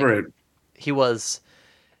because elaborate. Like, he was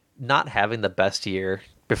not having the best year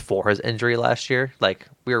before his injury last year. Like,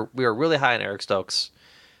 we were really high on Eric Stokes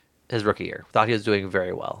his rookie year. Thought he was doing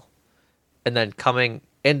very well. And then coming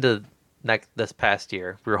into this past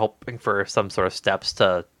year, we were hoping for some sort of steps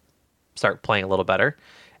to start playing a little better.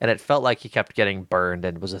 And it felt like he kept getting burned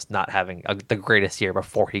and was just not having the greatest year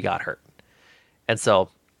before he got hurt. And so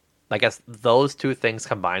I guess those two things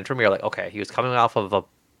combined for me are like, okay, he was coming off of a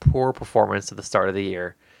poor performance at the start of the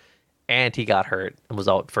year, and he got hurt and was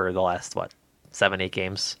out for the last, 7-8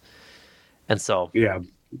 games. And so... yeah,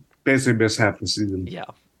 basically missed half the season. Yeah.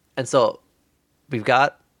 And so we've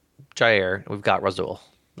got Jair, we've got Rasul.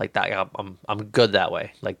 Like, that, yeah, I'm good that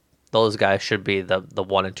way. Like, those guys should be the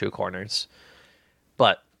 1 and 2 corners.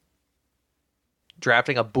 But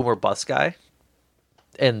drafting a boomer bust guy,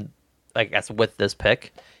 and I guess with this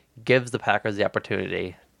pick, gives the Packers the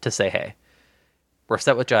opportunity to say, hey, we're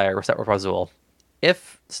set with Jair, we're set with Rasul.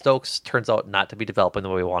 If Stokes turns out not to be developing the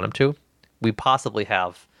way we want him to, we possibly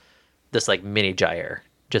have this like mini Jair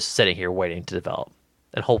just sitting here waiting to develop.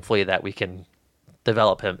 And hopefully that we can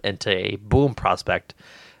develop him into a boom prospect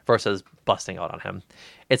versus busting out on him.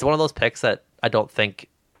 It's one of those picks that I don't think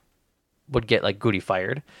would get like Goody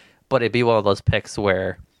fired, but it'd be one of those picks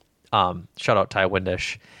where shout out Ty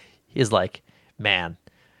Windish, he's like, man,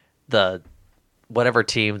 the whatever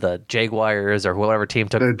team, the Jaguars or whatever team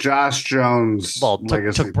took the Josh Jones,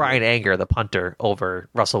 took Brian Anger, the punter, over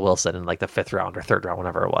Russell Wilson in like the 5th round or 3rd round,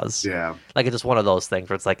 whenever it was. Yeah, like it's just one of those things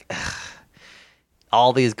where it's like, ugh,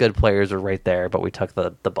 all these good players were right there, but we took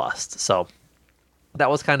the bust. So that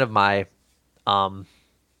was kind of my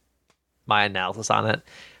my analysis on it.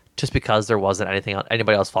 Just because there wasn't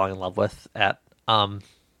anybody else falling in love with at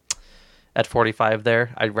 45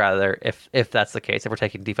 there, I'd rather, if that's the case, if we're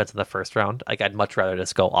taking defense in the 1st round, like I'd much rather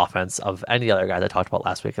just go offense of any other guys I talked about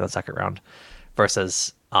last week in the 2nd round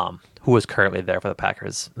versus who is currently there for the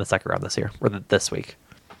Packers in the 2nd round this year or this week.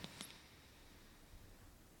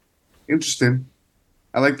 Interesting.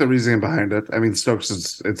 I like the reasoning behind it. I mean,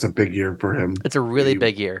 Stokes it's a big year for him. It's a really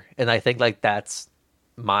big year, and I think like that's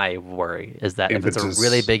my worry is that if it's a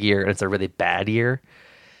really big year and it's a really bad year,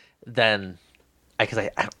 then because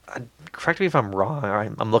I correct me if I'm wrong.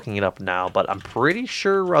 I'm looking it up now, but I'm pretty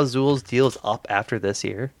sure Rasul's deal is up after this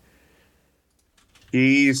year.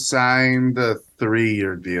 He signed a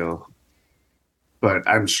 3-year deal, but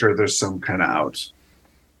I'm sure there's some kind of out.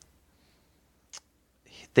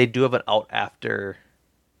 They do have an out after.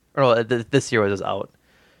 Oh, this year was his out.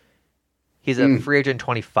 He's a free agent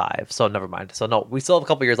 25, so never mind. So no, we still have a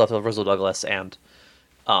couple years left of Rasul Douglas and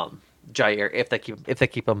Jair if they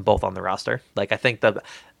keep them both on the roster. Like I think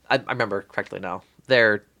I remember correctly now.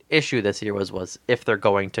 Their issue this year was if they're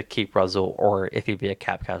going to keep Rasul or if he'd be a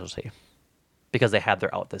cap casualty, because they had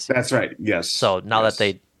their out this year. That's right. Yes. So now that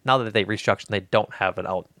they restructured, and they don't have an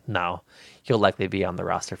out now. He'll likely be on the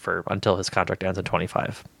roster until his contract ends in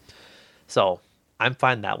 25. So I'm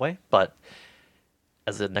fine that way. But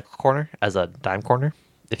as a nickel corner, as a dime corner,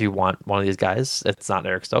 if you want one of these guys, it's not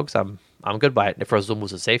Eric Stokes. I'm good by it. If Rasul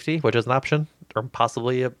moves to safety, which is an option or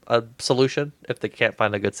possibly a solution, if they can't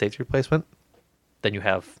find a good safety replacement, then you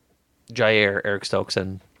have Jair, Eric Stokes,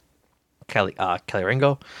 and Kelly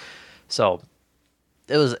Ringo. So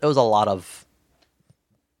it was a lot of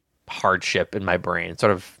hardship in my brain,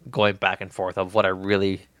 sort of going back and forth of what I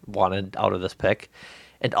really wanted out of this pick,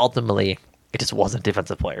 and ultimately it just wasn't a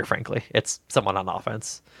defensive player. Frankly, it's someone on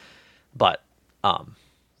offense, but I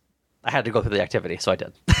had to go through the activity, so I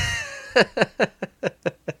did.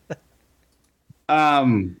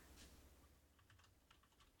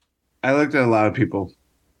 I looked at a lot of people,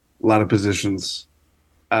 a lot of positions.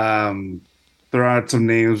 Throw out some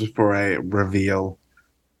names before I reveal.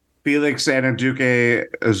 Felix Anaduke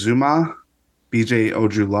Azuma, BJ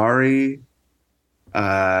Ojulari,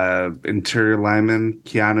 interior lineman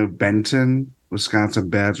Keanu Benton, Wisconsin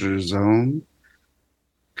Badgers zone.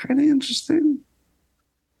 Kind of interesting.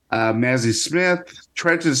 Mazzie Smith,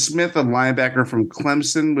 Trenton Smith, a linebacker from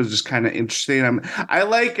Clemson, was just kind of interesting. I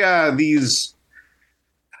like these,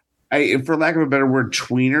 for lack of a better word,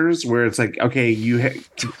 tweeners, where it's like, okay, you can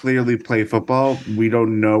clearly play football. We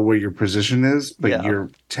don't know where your position is, but you're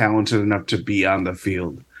talented enough to be on the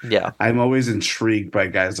field. Yeah. I'm always intrigued by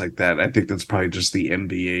guys like that. I think that's probably just the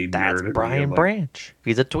NBA That's nerd. Brian Branch.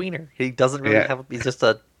 He's a tweener. He doesn't really have. He's just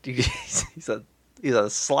he's a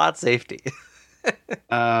slot safety.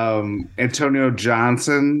 Antonio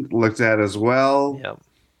Johnson looked at as well. Yep.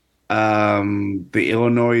 The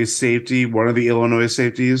Illinois safety, one of the Illinois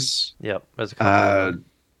safeties. Yep. There's a couple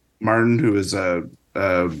Martin, who is a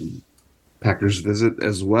Packers visit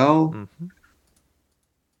as well. Mm-hmm.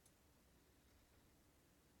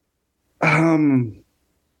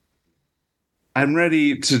 I'm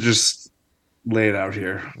ready to just lay it out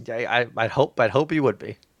here. Yeah, I'd hope you would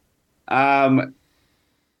be.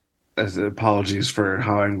 Apologies for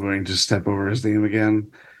how I'm going to step over his name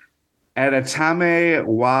again. Adatame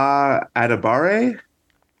Wa Adabare,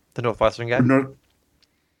 the Northwestern guy.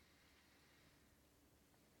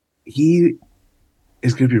 He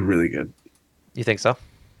is going to be really good. You think so?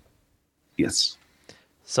 Yes.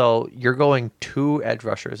 So you're going 2 edge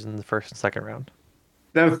rushers in the first and second round.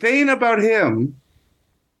 The thing about him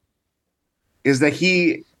is that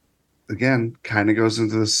he, again, kind of goes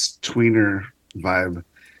into this tweener vibe.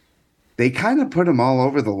 They kind of put him all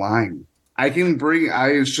over the line. I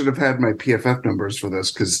should have had my PFF numbers for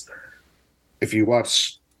this, because if you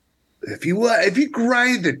grind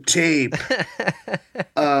the tape,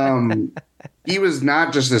 he was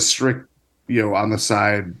not just a strict, on the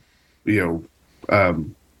side,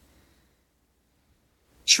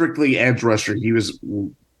 strictly edge rusher. He was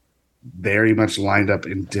very much lined up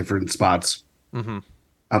in different spots on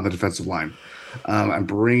the defensive line. I'm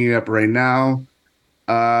bringing it up right now.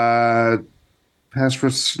 Pass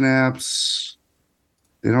rush snaps.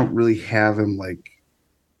 They don't really have him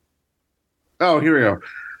Oh, here we go.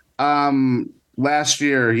 Last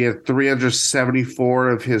year, he had 374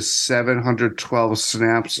 of his 712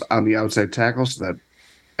 snaps on the outside tackle, so that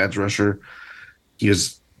edge rusher. He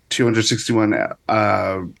has 261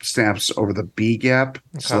 snaps over the B gap.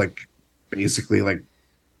 Okay. So, basically,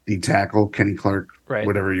 the tackle, Kenny Clark, right,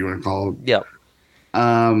 whatever you want to call it. Yep.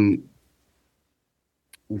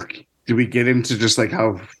 Do we get into just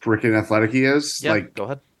how freaking athletic he is? Yeah, go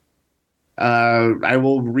ahead. I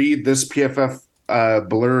will read this PFF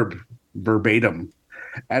blurb verbatim.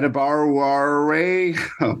 Adebawore,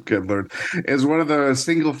 oh good lord, is one of the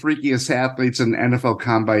single freakiest athletes in NFL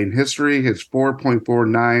combine history. His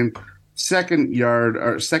 4.49 second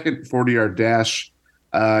 40-yard dash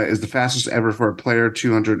is the fastest ever for a player,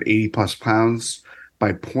 280 plus pounds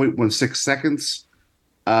by 0.16 seconds.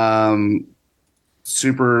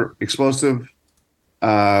 Super explosive.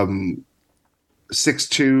 6'2",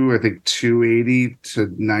 I think 280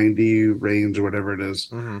 to 90 range or whatever it is.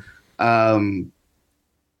 Mm-hmm.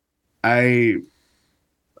 I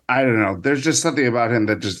don't know. There's just something about him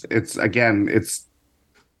that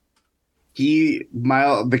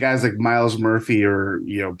the guys like Miles Murphy, or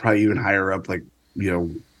probably even higher up,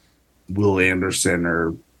 Will Anderson,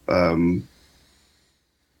 or I'm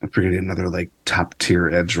forgetting another top tier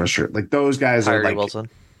edge rusher. Those guys Tyree Wilson.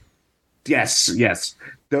 Yes.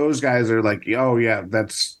 Those guys are oh yeah,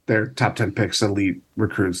 that's their top 10 picks, elite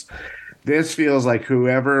recruits. This feels like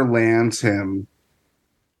whoever lands him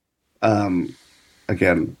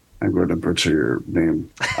Again, I'm going to butcher your name.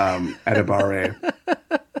 Adebawore.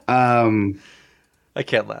 I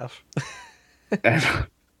can't laugh. And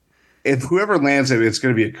if whoever lands it, it's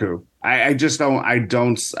going to be a coup. I just don't. I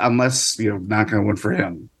don't unless not going to win for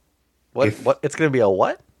him. What? It's going to be a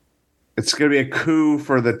what? It's going to be a coup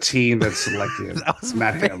for the team that's selected him. That was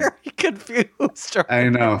not very him. confused. I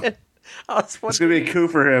know. It's going to be a coup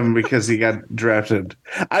for him because he got drafted.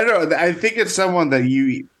 I don't know. I think it's someone that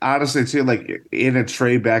you honestly too, like in a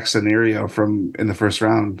trade back scenario from in the first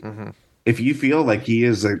round. Mm-hmm. If you feel like he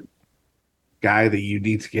is a guy that you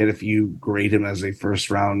need to get, if you grade him as a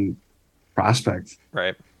first round prospect,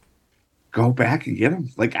 right? Go back and get him.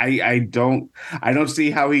 Like I don't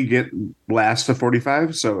see how he get last to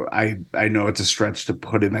 45. So I know it's a stretch to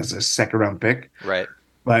put him as a second round pick, right?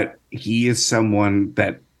 But he is someone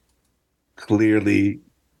that clearly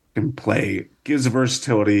can play, gives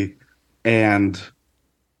versatility, and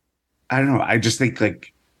I don't know. I just think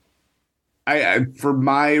like I for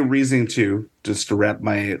my reasoning too, just to wrap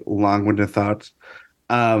my long-winded thoughts,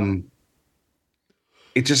 it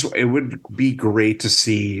would be great to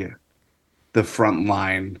see the front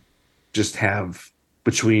line just have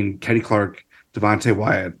between Kenny Clark, Devontae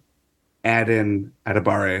Wyatt, add in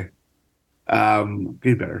Adebawore,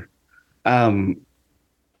 be better.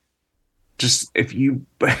 Just if you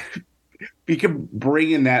can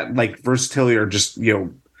bring in that like versatility or just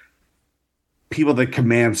people that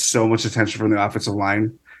command so much attention from the offensive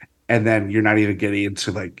line, and then you're not even getting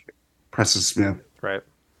into like Preston Smith, right?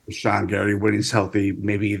 Sean Garrity when he's healthy,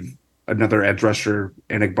 maybe another edge rusher,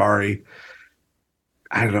 Enigbari.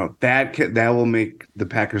 I don't know. That will make the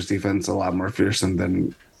Packers defense a lot more fearsome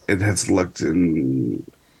than it has looked in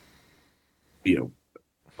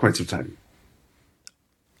quite some time.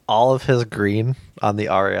 All of his green on the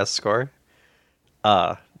RAS score,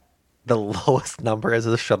 the lowest number is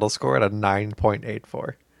his shuttle score at a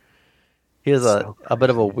 9.84. He has a bit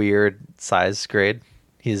of a weird size grade.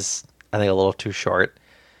 He's, I think, a little too short,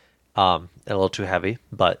 and a little too heavy,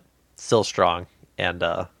 but still strong, and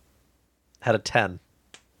had a 10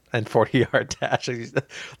 and 40-yard dash. He's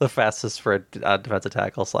the fastest for a defensive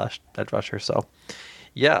tackle / edge rusher. So,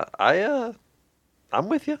 yeah, I'm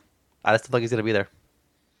with you. I just don't think he's gonna be there.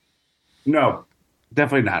 No,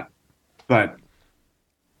 definitely not. But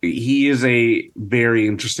he is a very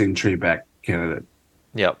interesting trade back candidate.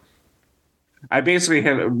 Yep. I basically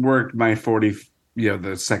had worked my 40,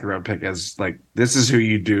 the second round pick as like, this is who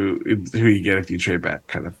you get if you trade back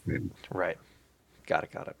kind of thing. Right. Got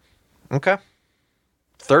it. Okay.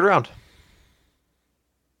 Third round.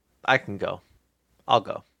 I can go. I'll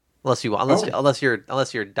go. Unless you want. Unless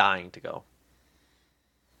you're dying to go.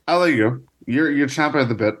 I'll let you go. You're chomping at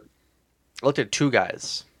the bit. I looked at two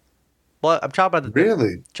guys. Well, I'm chopping at the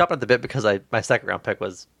bit because my second round pick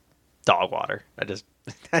was dog water. I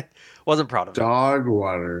wasn't proud of it. Dog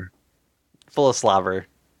water. Full of slobber.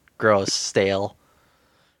 Gross. Stale.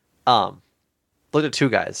 Looked at two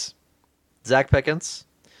guys. Zach Pickens.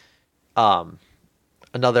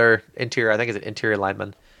 Another interior, I think it's an interior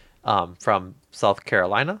lineman from South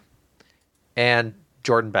Carolina. And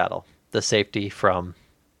Jordan Battle, the safety from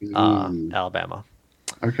Alabama.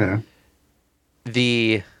 Okay.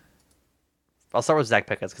 I'll start with Zach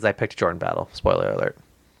Pickens because I picked Jordan Battle. Spoiler alert.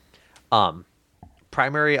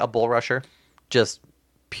 Primary a bull rusher, just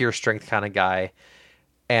pure strength kind of guy,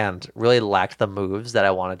 and really lacked the moves that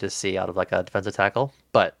I wanted to see out of like a defensive tackle.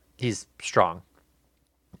 But he's strong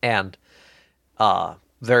and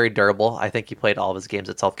very durable. I think he played all of his games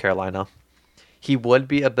at South Carolina. He would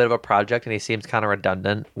be a bit of a project, and he seems kind of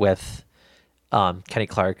redundant with Kenny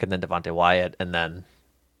Clark and then Devontae Wyatt, and then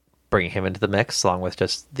bringing him into the mix along with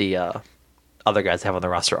just the other guys they have on the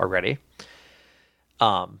roster already.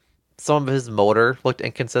 Some of his motor looked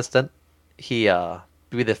inconsistent. He would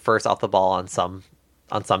be the first off the ball on some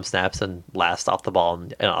snaps and last off the ball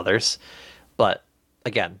in others. But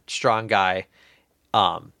again, strong guy,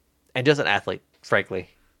 and just an athlete. Frankly,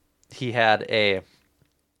 he had a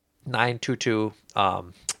 9.22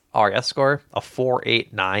 RS score, a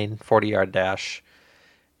 4.89 40-yard dash,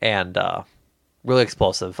 and really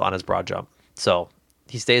explosive on his broad jump. So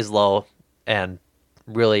he stays low and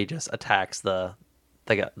really just attacks the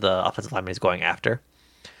offensive lineman he's going after.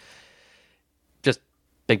 Just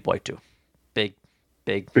big boy too. Big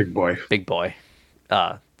boy.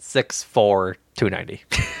 6'4", 290.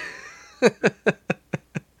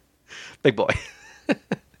 Big boy.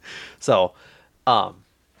 So,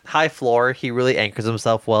 high floor. He really anchors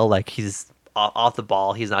himself well. Like he's off the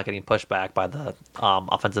ball. He's not getting pushed back by the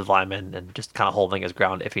offensive lineman and just kind of holding his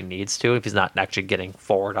ground if he needs to, if he's not actually getting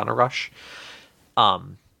forward on a rush.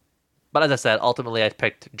 But as I said, ultimately I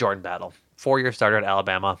picked Jordan Battle, 4-year starter at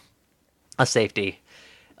Alabama, a safety.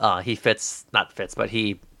 He but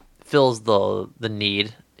he fills the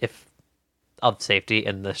need of safety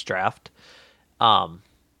in this draft.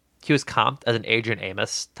 He was comped as an Adrian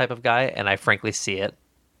Amos type of guy, and I frankly see it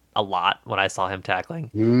a lot when I saw him tackling.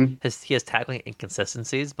 He has tackling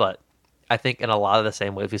inconsistencies, but I think in a lot of the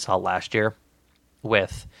same ways we saw last year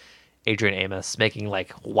with Adrian Amos making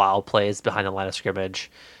like wild plays behind the line of scrimmage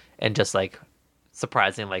and just like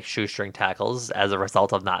surprising like shoestring tackles as a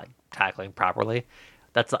result of not tackling properly.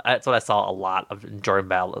 That's what I saw a lot of in Jordan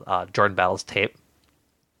Battle's tape.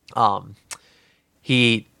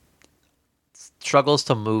 He struggles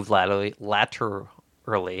to move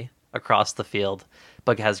laterally across the field,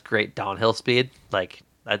 but has great downhill speed. Like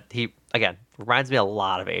he again reminds me a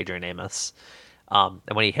lot of Adrian Amos. And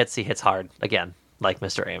when he hits hard again, like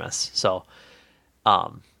Mr. Amos. So,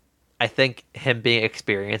 I think him being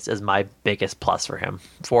experienced is my biggest plus for him.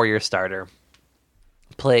 4-year starter,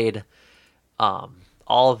 played all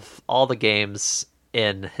the games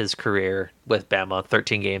in his career with Bama,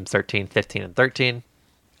 13 games, 13, 15, and 13.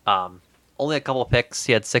 Only a couple picks.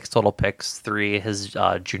 He had 6 total picks, 3 his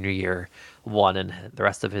junior year, 1 in the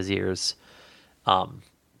rest of his years.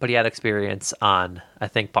 But he had experience on, I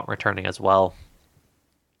think, punt returning as well.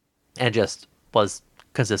 And just was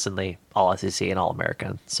consistently all SEC and all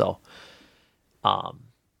American. So I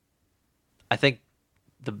think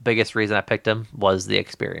the biggest reason I picked him was the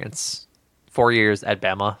experience. 4 years at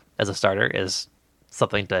Bama as a starter is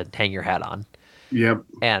something to hang your hat on. Yep.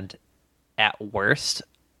 And at worst,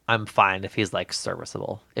 I'm fine if he's like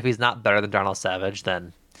serviceable. If he's not better than Darnell Savage,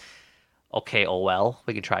 then okay, oh well,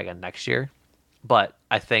 we can try again next year. But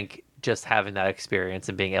I think just having that experience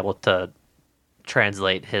and being able to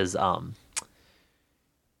translate his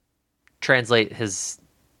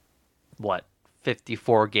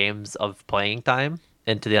 54 games of playing time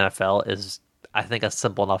into the NFL is, I think, a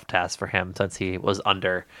simple enough task for him since he was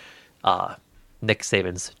under Nick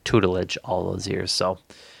Saban's tutelage all those years. So,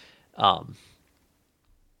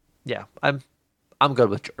 yeah, I'm good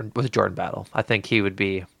with Jordan Battle. I think he would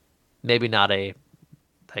be maybe not a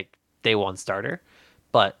like day one starter,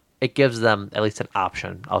 but it gives them at least an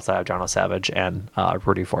option outside of Darnell Savage and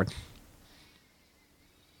Rudy Ford.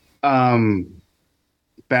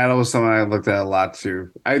 Battle was something I looked at a lot too.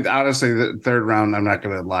 I honestly, the third round, I'm not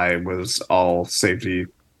gonna lie, was all safety. It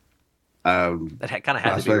kind of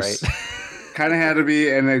had to be, right? Kind of had to be,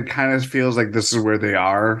 and it kind of feels like this is where they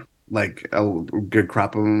are. Like a good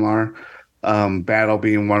crop of them are. Battle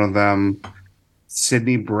being one of them.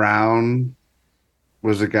 Sidney Brown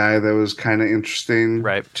was a guy that was kind of interesting,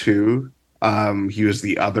 right? Too. He was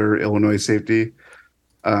the other Illinois safety,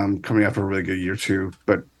 coming off a really good year too,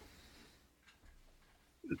 but.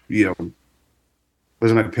 Wasn't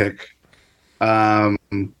my pick.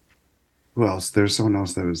 Who else? There's someone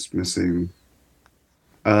else that was missing.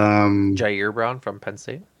 Jair Brown from Penn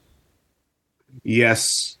State.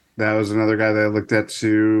 Yes, that was another guy that I looked at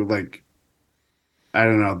too. Like, I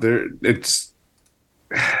don't know.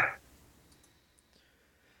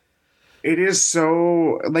 It is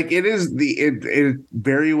so like it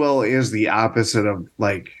very well is the opposite of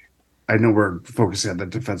like. I know we're focusing on the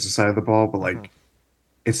defensive side of the ball, but like. Mm-hmm.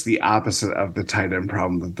 It's the opposite of the tight end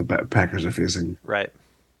problem that the Packers are facing. Right.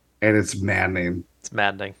 And it's maddening. It's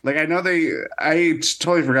maddening. Like, I know I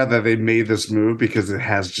totally forgot that they made this move because it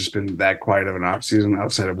has just been that quiet of an offseason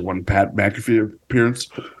outside of one Pat McAfee appearance.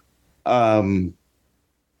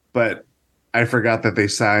 But I forgot that they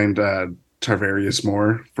signed Tarvarius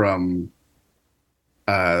Moore from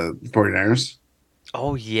 49ers.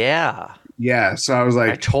 Oh, yeah. Yeah. So I was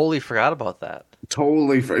like. I totally forgot about that.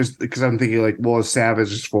 Totally, because I'm thinking like, well,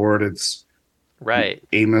 Savage is forward. It's right.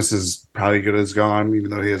 Amos is probably good as gone, even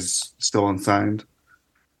though he is still unsigned.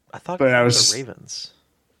 I thought, but I was the Ravens.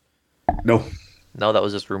 No, that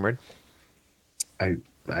was just rumored. I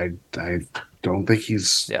don't think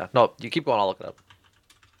he's. Yeah, no, you keep going. I'll look it up.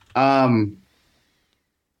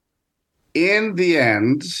 In the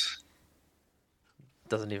end,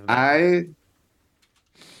 doesn't even matter.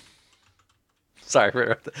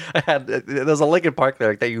 Sorry, there's a Linkin Park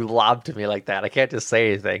lyric that you lobbed to me like that. I can't just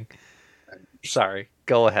say anything. Sorry,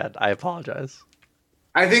 go ahead. I apologize.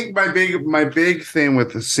 I think my big thing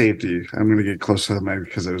with the safety, I'm going to get close to the mic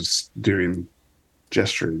because I was doing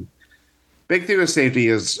gesturing. Big thing with safety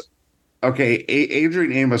is, okay,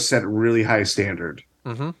 Adrian Amos set a really high standard.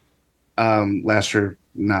 Mm-hmm. Last year,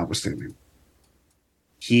 notwithstanding.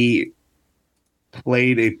 He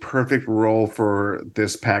played a perfect role for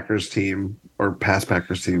this Packers team or past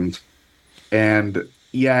Packers teams. And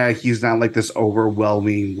yeah, he's not like this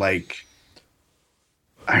overwhelming, like,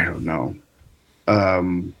 I don't know.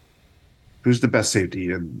 Who's the best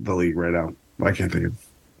safety in the league right now? I can't think of.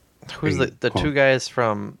 Who's the two guys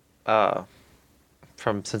from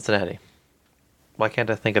Cincinnati? Why can't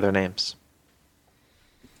I think of their names?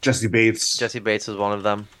 Jesse Bates. Jesse Bates is one of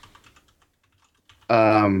them.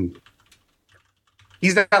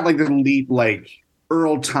 He's not like the elite, like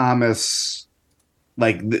Earl Thomas.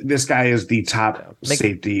 Like this guy is the top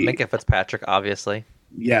safety. Minka Fitzpatrick, obviously.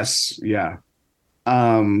 Yes, yeah.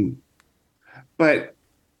 But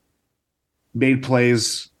made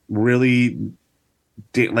plays, really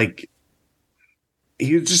did, like,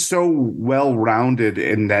 he was just so well rounded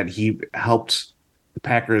in that he helped the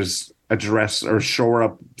Packers address or shore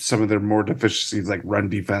up some of their more deficiencies, like run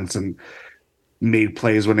defense, and made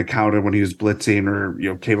plays when it counted, when he was blitzing,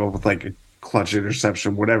 or came up with like a clutch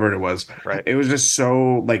interception, whatever it was. Right. It was just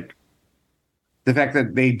so, like, the fact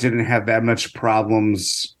that they didn't have that much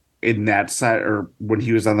problems in that side, or when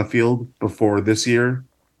he was on the field before this year,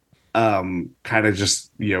 kind of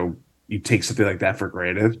just, you take something like that for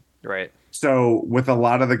granted. Right. So with a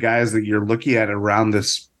lot of the guys that you're looking at around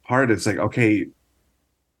this part, it's like, okay,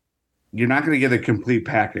 you're not going to get a complete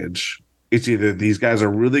package. It's either these guys are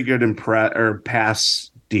really good in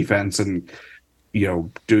pass defense and,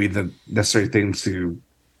 doing the necessary things to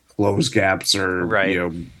close gaps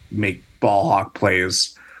or, make ball hawk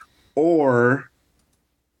plays, or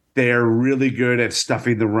they're really good at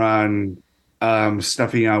stuffing the run,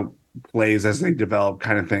 stuffing out plays as they develop,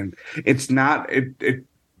 kind of thing. It's not, it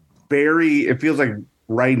feels like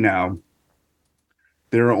right now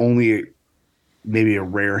there are only maybe a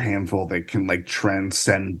rare handful that can like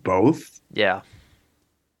transcend both. Yeah.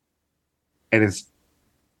 And it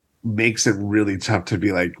makes it really tough to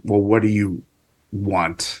be like, well, what do you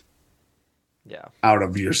want out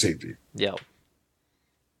of your safety? Yeah.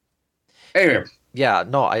 Anyway. Yeah,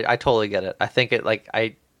 no, I totally get it. I think it like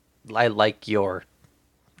I like your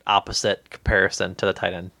opposite comparison to the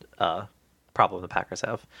tight end problem the Packers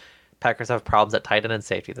have. Packers have problems at tight end and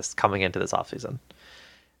safety this coming into this offseason.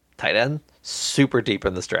 Tight end, super deep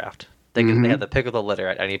in this draft. They have the pick of the litter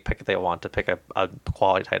at any pick they want to pick a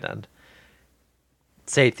quality tight end.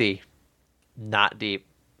 Safety, not deep,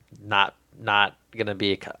 not gonna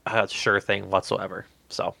be a sure thing whatsoever.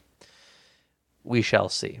 So we shall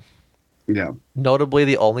see. Yeah. Notably,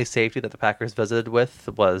 the only safety that the Packers visited with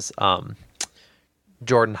was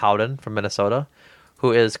Jordan Howden from Minnesota,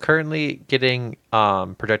 who is currently getting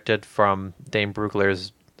projected from Dane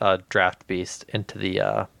Brugler's draft beast into the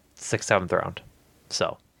 6th, 7th round.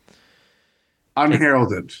 So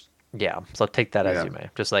unheralded. Yeah. So take that as you may.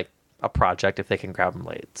 Just like a project if they can grab him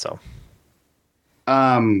late. So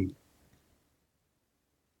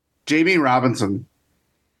Jamie Robinson,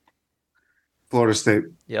 Florida State.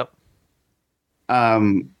 Yep.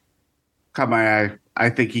 Caught my eye. I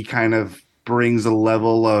think he kind of brings a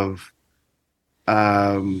level of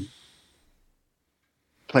playmaking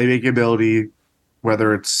ability,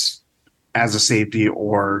 whether it's as a safety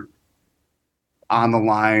or on the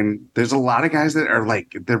line. There's a lot of guys that are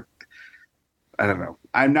like, I don't know.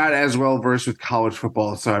 I'm not as well versed with college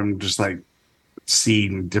football, so I'm just like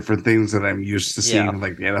seeing different things that I'm used to seeing in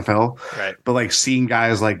like the NFL. Right. But like seeing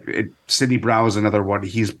guys like Sidney Brown was another one.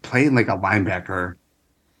 He's playing like a linebacker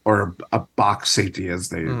or a box safety, as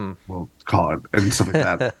they will call it, and stuff like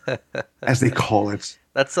that. As they call it.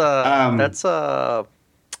 That's Micah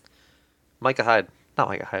Hyde. Not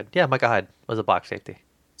Micah Hyde. Yeah, Micah Hyde was a box safety.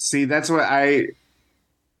 See, that's what I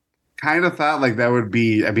kind of thought like that would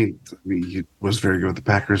be. I mean, he was very good with the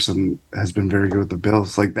Packers and has been very good with the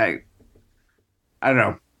Bills. Like that, I don't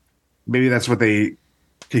know. Maybe that's what they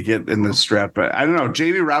could get in this draft, but I don't know.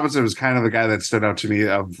 Jamie Robinson was kind of the guy that stood out to me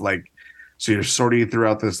of like, so you're sorting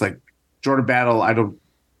throughout this, like Jordan Battle, I don't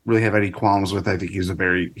really have any qualms with. I think he's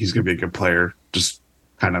going to be a good player. Just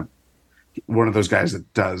kind of one of those guys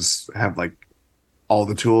that does have like all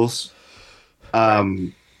the tools.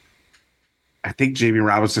 I think Jamie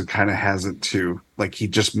Robinson kind of has it too. Like he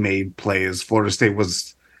just made plays. Florida State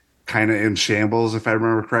was kind of in shambles, if I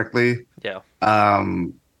remember correctly. Yeah.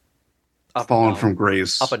 Fallen from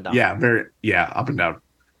grace. Up and down. Yeah, up and down.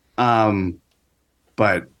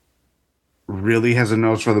 But really has a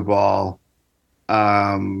nose for the ball.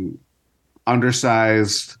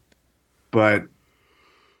 Undersized, but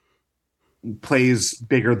plays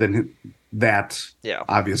bigger than that. Yeah.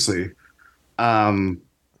 Obviously.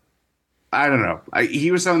 I don't know.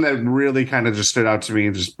 He was someone that really kind of just stood out to me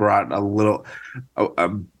and just brought a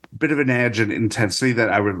bit of an edge and intensity that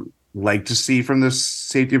I would like to see from this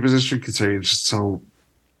safety position, considering it's just so.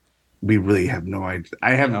 We really have no idea.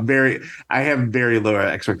 I have very low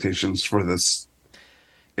expectations for this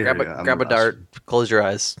Grab a dart, close your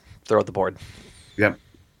eyes, throw at the board. Yep.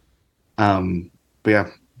 But yeah,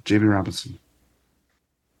 Jamie Robinson.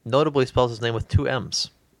 Notably spells his name with 2 M's.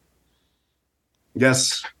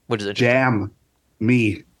 Yes. Which is interesting. Jam.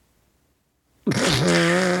 Me.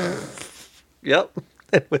 Yep.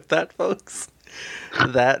 And with that, folks,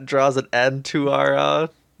 that draws an end to our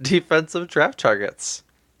defensive draft targets.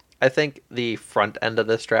 I think the front end of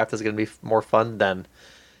this draft is going to be more fun than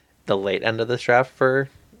the late end of this draft for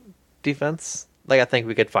defense. Like, I think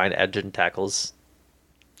we could find edge and tackles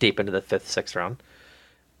deep into the 5th, 6th round.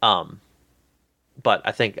 But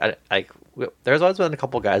I think there's always been a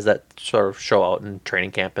couple guys that sort of show out in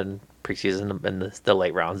training camp and preseason and the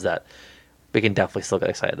late rounds that we can definitely still get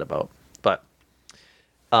excited about. But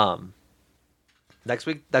next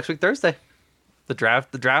week Thursday, the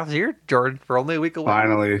draft is here, Jordan, for only a week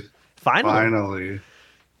away. Finally.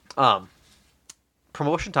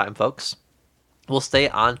 Promotion time, folks. We'll stay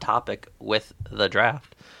on topic with the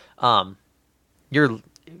draft. Your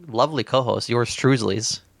lovely co-host, yours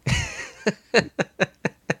Trusley's,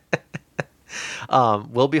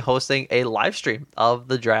 we'll be hosting a live stream of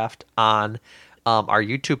the draft on our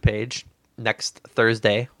YouTube page next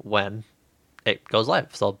Thursday when it goes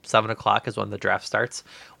live. So 7 o'clock is when the draft starts.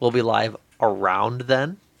 We'll be live around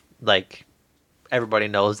then. Like, everybody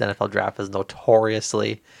knows the NFL draft is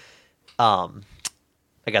notoriously, I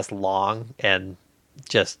guess, long and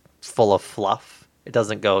just full of fluff. It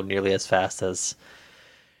doesn't go nearly as fast as,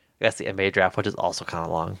 I guess, the NBA draft, which is also kind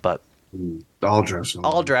of long, but all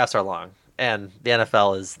drafts are long. And the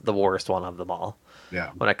NFL is the worst one of them all.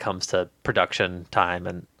 Yeah. When it comes to production time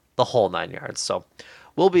and the whole 9 yards. So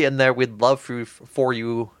we'll be in there. We'd love for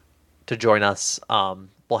you to join us.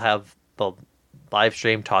 We'll have the live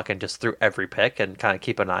stream talking just through every pick and kind of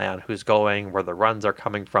keep an eye on who's going, where the runs are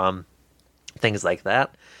coming from, things like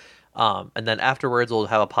that. And then afterwards, we'll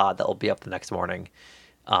have a pod that will be up the next morning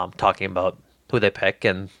talking about who they pick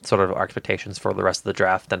and sort of our expectations for the rest of the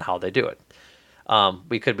draft and how they do it.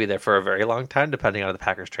 We could be there for a very long time, depending on the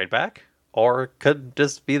Packers trade back, or could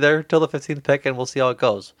just be there till the 15th pick, and we'll see how it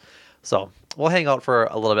goes. So we'll hang out for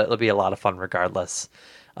a little bit. It'll be a lot of fun regardless.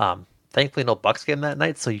 Thankfully, no Bucs game that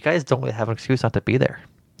night, so you guys don't really have an excuse not to be there.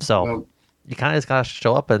 So you kind of just got to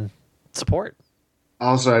show up and support.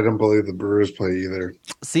 Also, I don't believe the Brewers play either.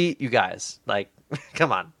 See, you guys, like,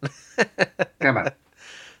 come on. Come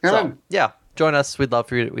on. Yeah, join us. We'd love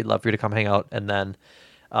for you to come hang out and then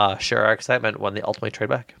share our excitement when they ultimately trade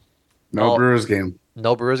back. Brewers game.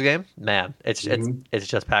 No Brewers game? Man, it's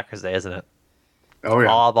just Packers Day, isn't it? Oh yeah.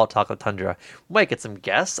 All about Taco Tundra. We might get some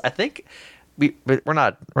guests. I think we're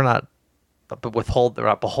not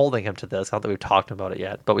beholding him to this. Not that we've talked about it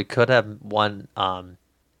yet, but we could have one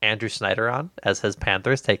Andrew Snyder on as his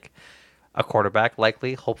Panthers take a quarterback,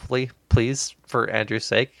 likely, hopefully, please, for Andrew's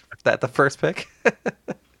sake, that the first pick.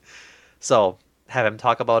 So have him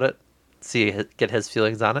talk about it, get his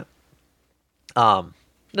feelings on it.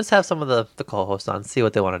 Just have some of the co-hosts on, see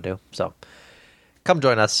what they want to do. So come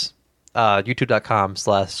join us. YouTube.com/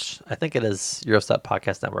 I think it is Eurostep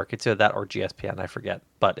Podcast Network. It's either that or GSPN, I forget.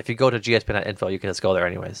 But if you go to GSPN.info, you can just go there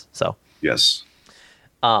anyways. So yes.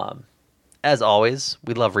 As always,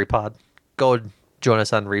 we love Repod. Go join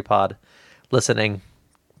us on Repod, listening,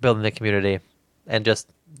 building the community, and just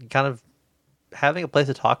kind of having a place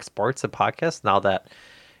to talk sports and podcasts now that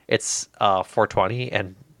it's 420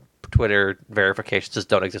 and Twitter verifications just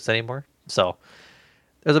don't exist anymore. So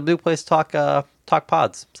there's a new place to talk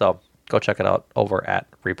pods. So go check it out over at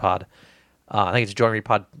Repod. I think it's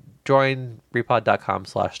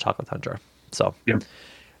joinrepod.com/talkotundra. So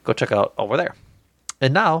go check it out over there.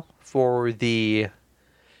 And now for the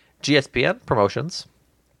GSPN promotions.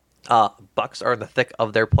 Bucks are in the thick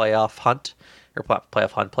of their playoff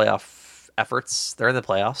efforts. They're in the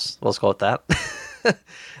playoffs. Let's go with that.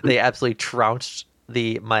 They absolutely trounced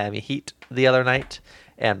the Miami Heat the other night.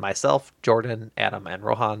 And myself, Jordan, Adam, and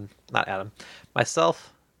Rohan,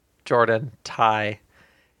 myself, Jordan, Ty,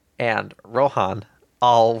 and Rohan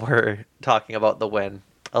all were talking about the win.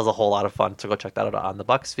 That was a whole lot of fun. So go check that out on the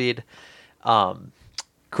Bucks feed.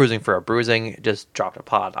 Cruising for a Bruising just dropped a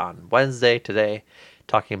pod on Wednesday today,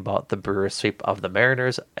 talking about the Brewers sweep of the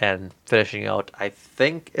Mariners and finishing out, I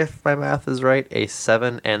think, if my math is right, a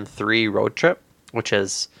 7-3 road trip, which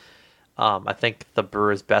is, I think, the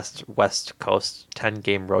Brewers' best West Coast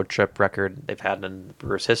 10-game road trip record they've had in the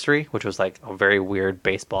Brewers' history, which was like a very weird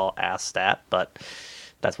baseball-ass stat, but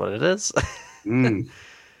that's what it is.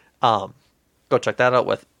 Go check that out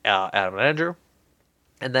with Adam and Andrew.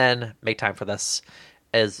 And then Make Time for This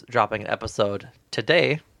is dropping an episode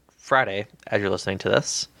today, Friday, as you're listening to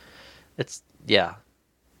this. It's, yeah,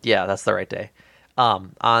 that's the right day.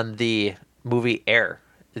 on the movie Air,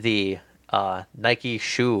 the Nike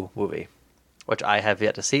shoe movie, which I have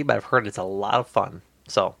yet to see, but I've heard it's a lot of fun.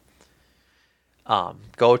 So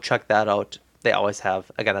go check that out. They always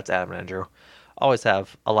have, again, that's Adam and Andrew, always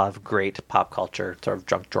have a lot of great pop culture sort of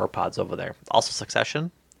junk drawer pods over there. Also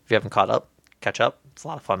Succession, if you haven't caught up, catch up. It's a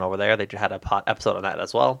lot of fun over there. They had a pod episode on that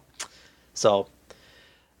as well. So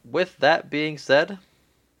with that being said,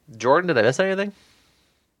 Jordan, did I miss anything?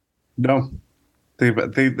 No.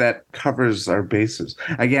 That covers our bases.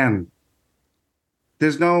 Again,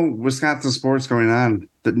 there's no Wisconsin sports going on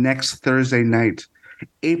the next Thursday night,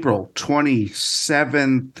 April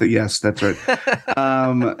 27th. Yes, that's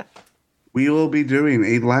right. We will be doing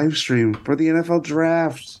a live stream for the NFL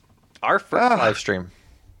draft. Our first live stream.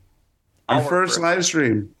 Our first live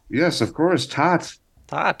stream. Yes, of course. Tot.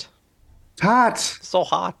 So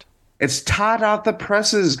hot. It's hot out the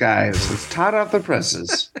presses, guys. It's hot out the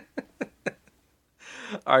presses.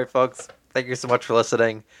 All right, folks. Thank you so much for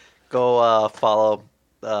listening. Go follow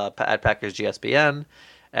at Packers GSBN,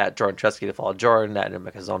 at Jordan Chesky to follow Jordan, at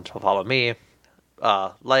Nimicazone to follow me.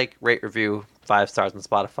 Like, rate, review, 5 stars on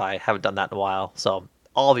Spotify. Haven't done that in a while. So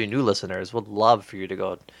all of you new listeners would love for you to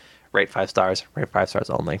go rate 5 stars. Rate 5 stars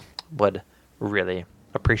only. Would really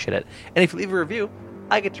appreciate it. And if you leave a review,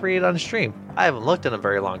 I get to read it on stream. I haven't looked in a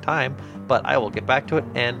very long time, but I will get back to it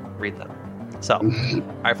and read them. So, all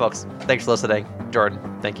right, folks. Thanks for listening. Jordan,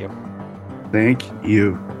 thank you. Thank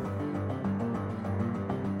you.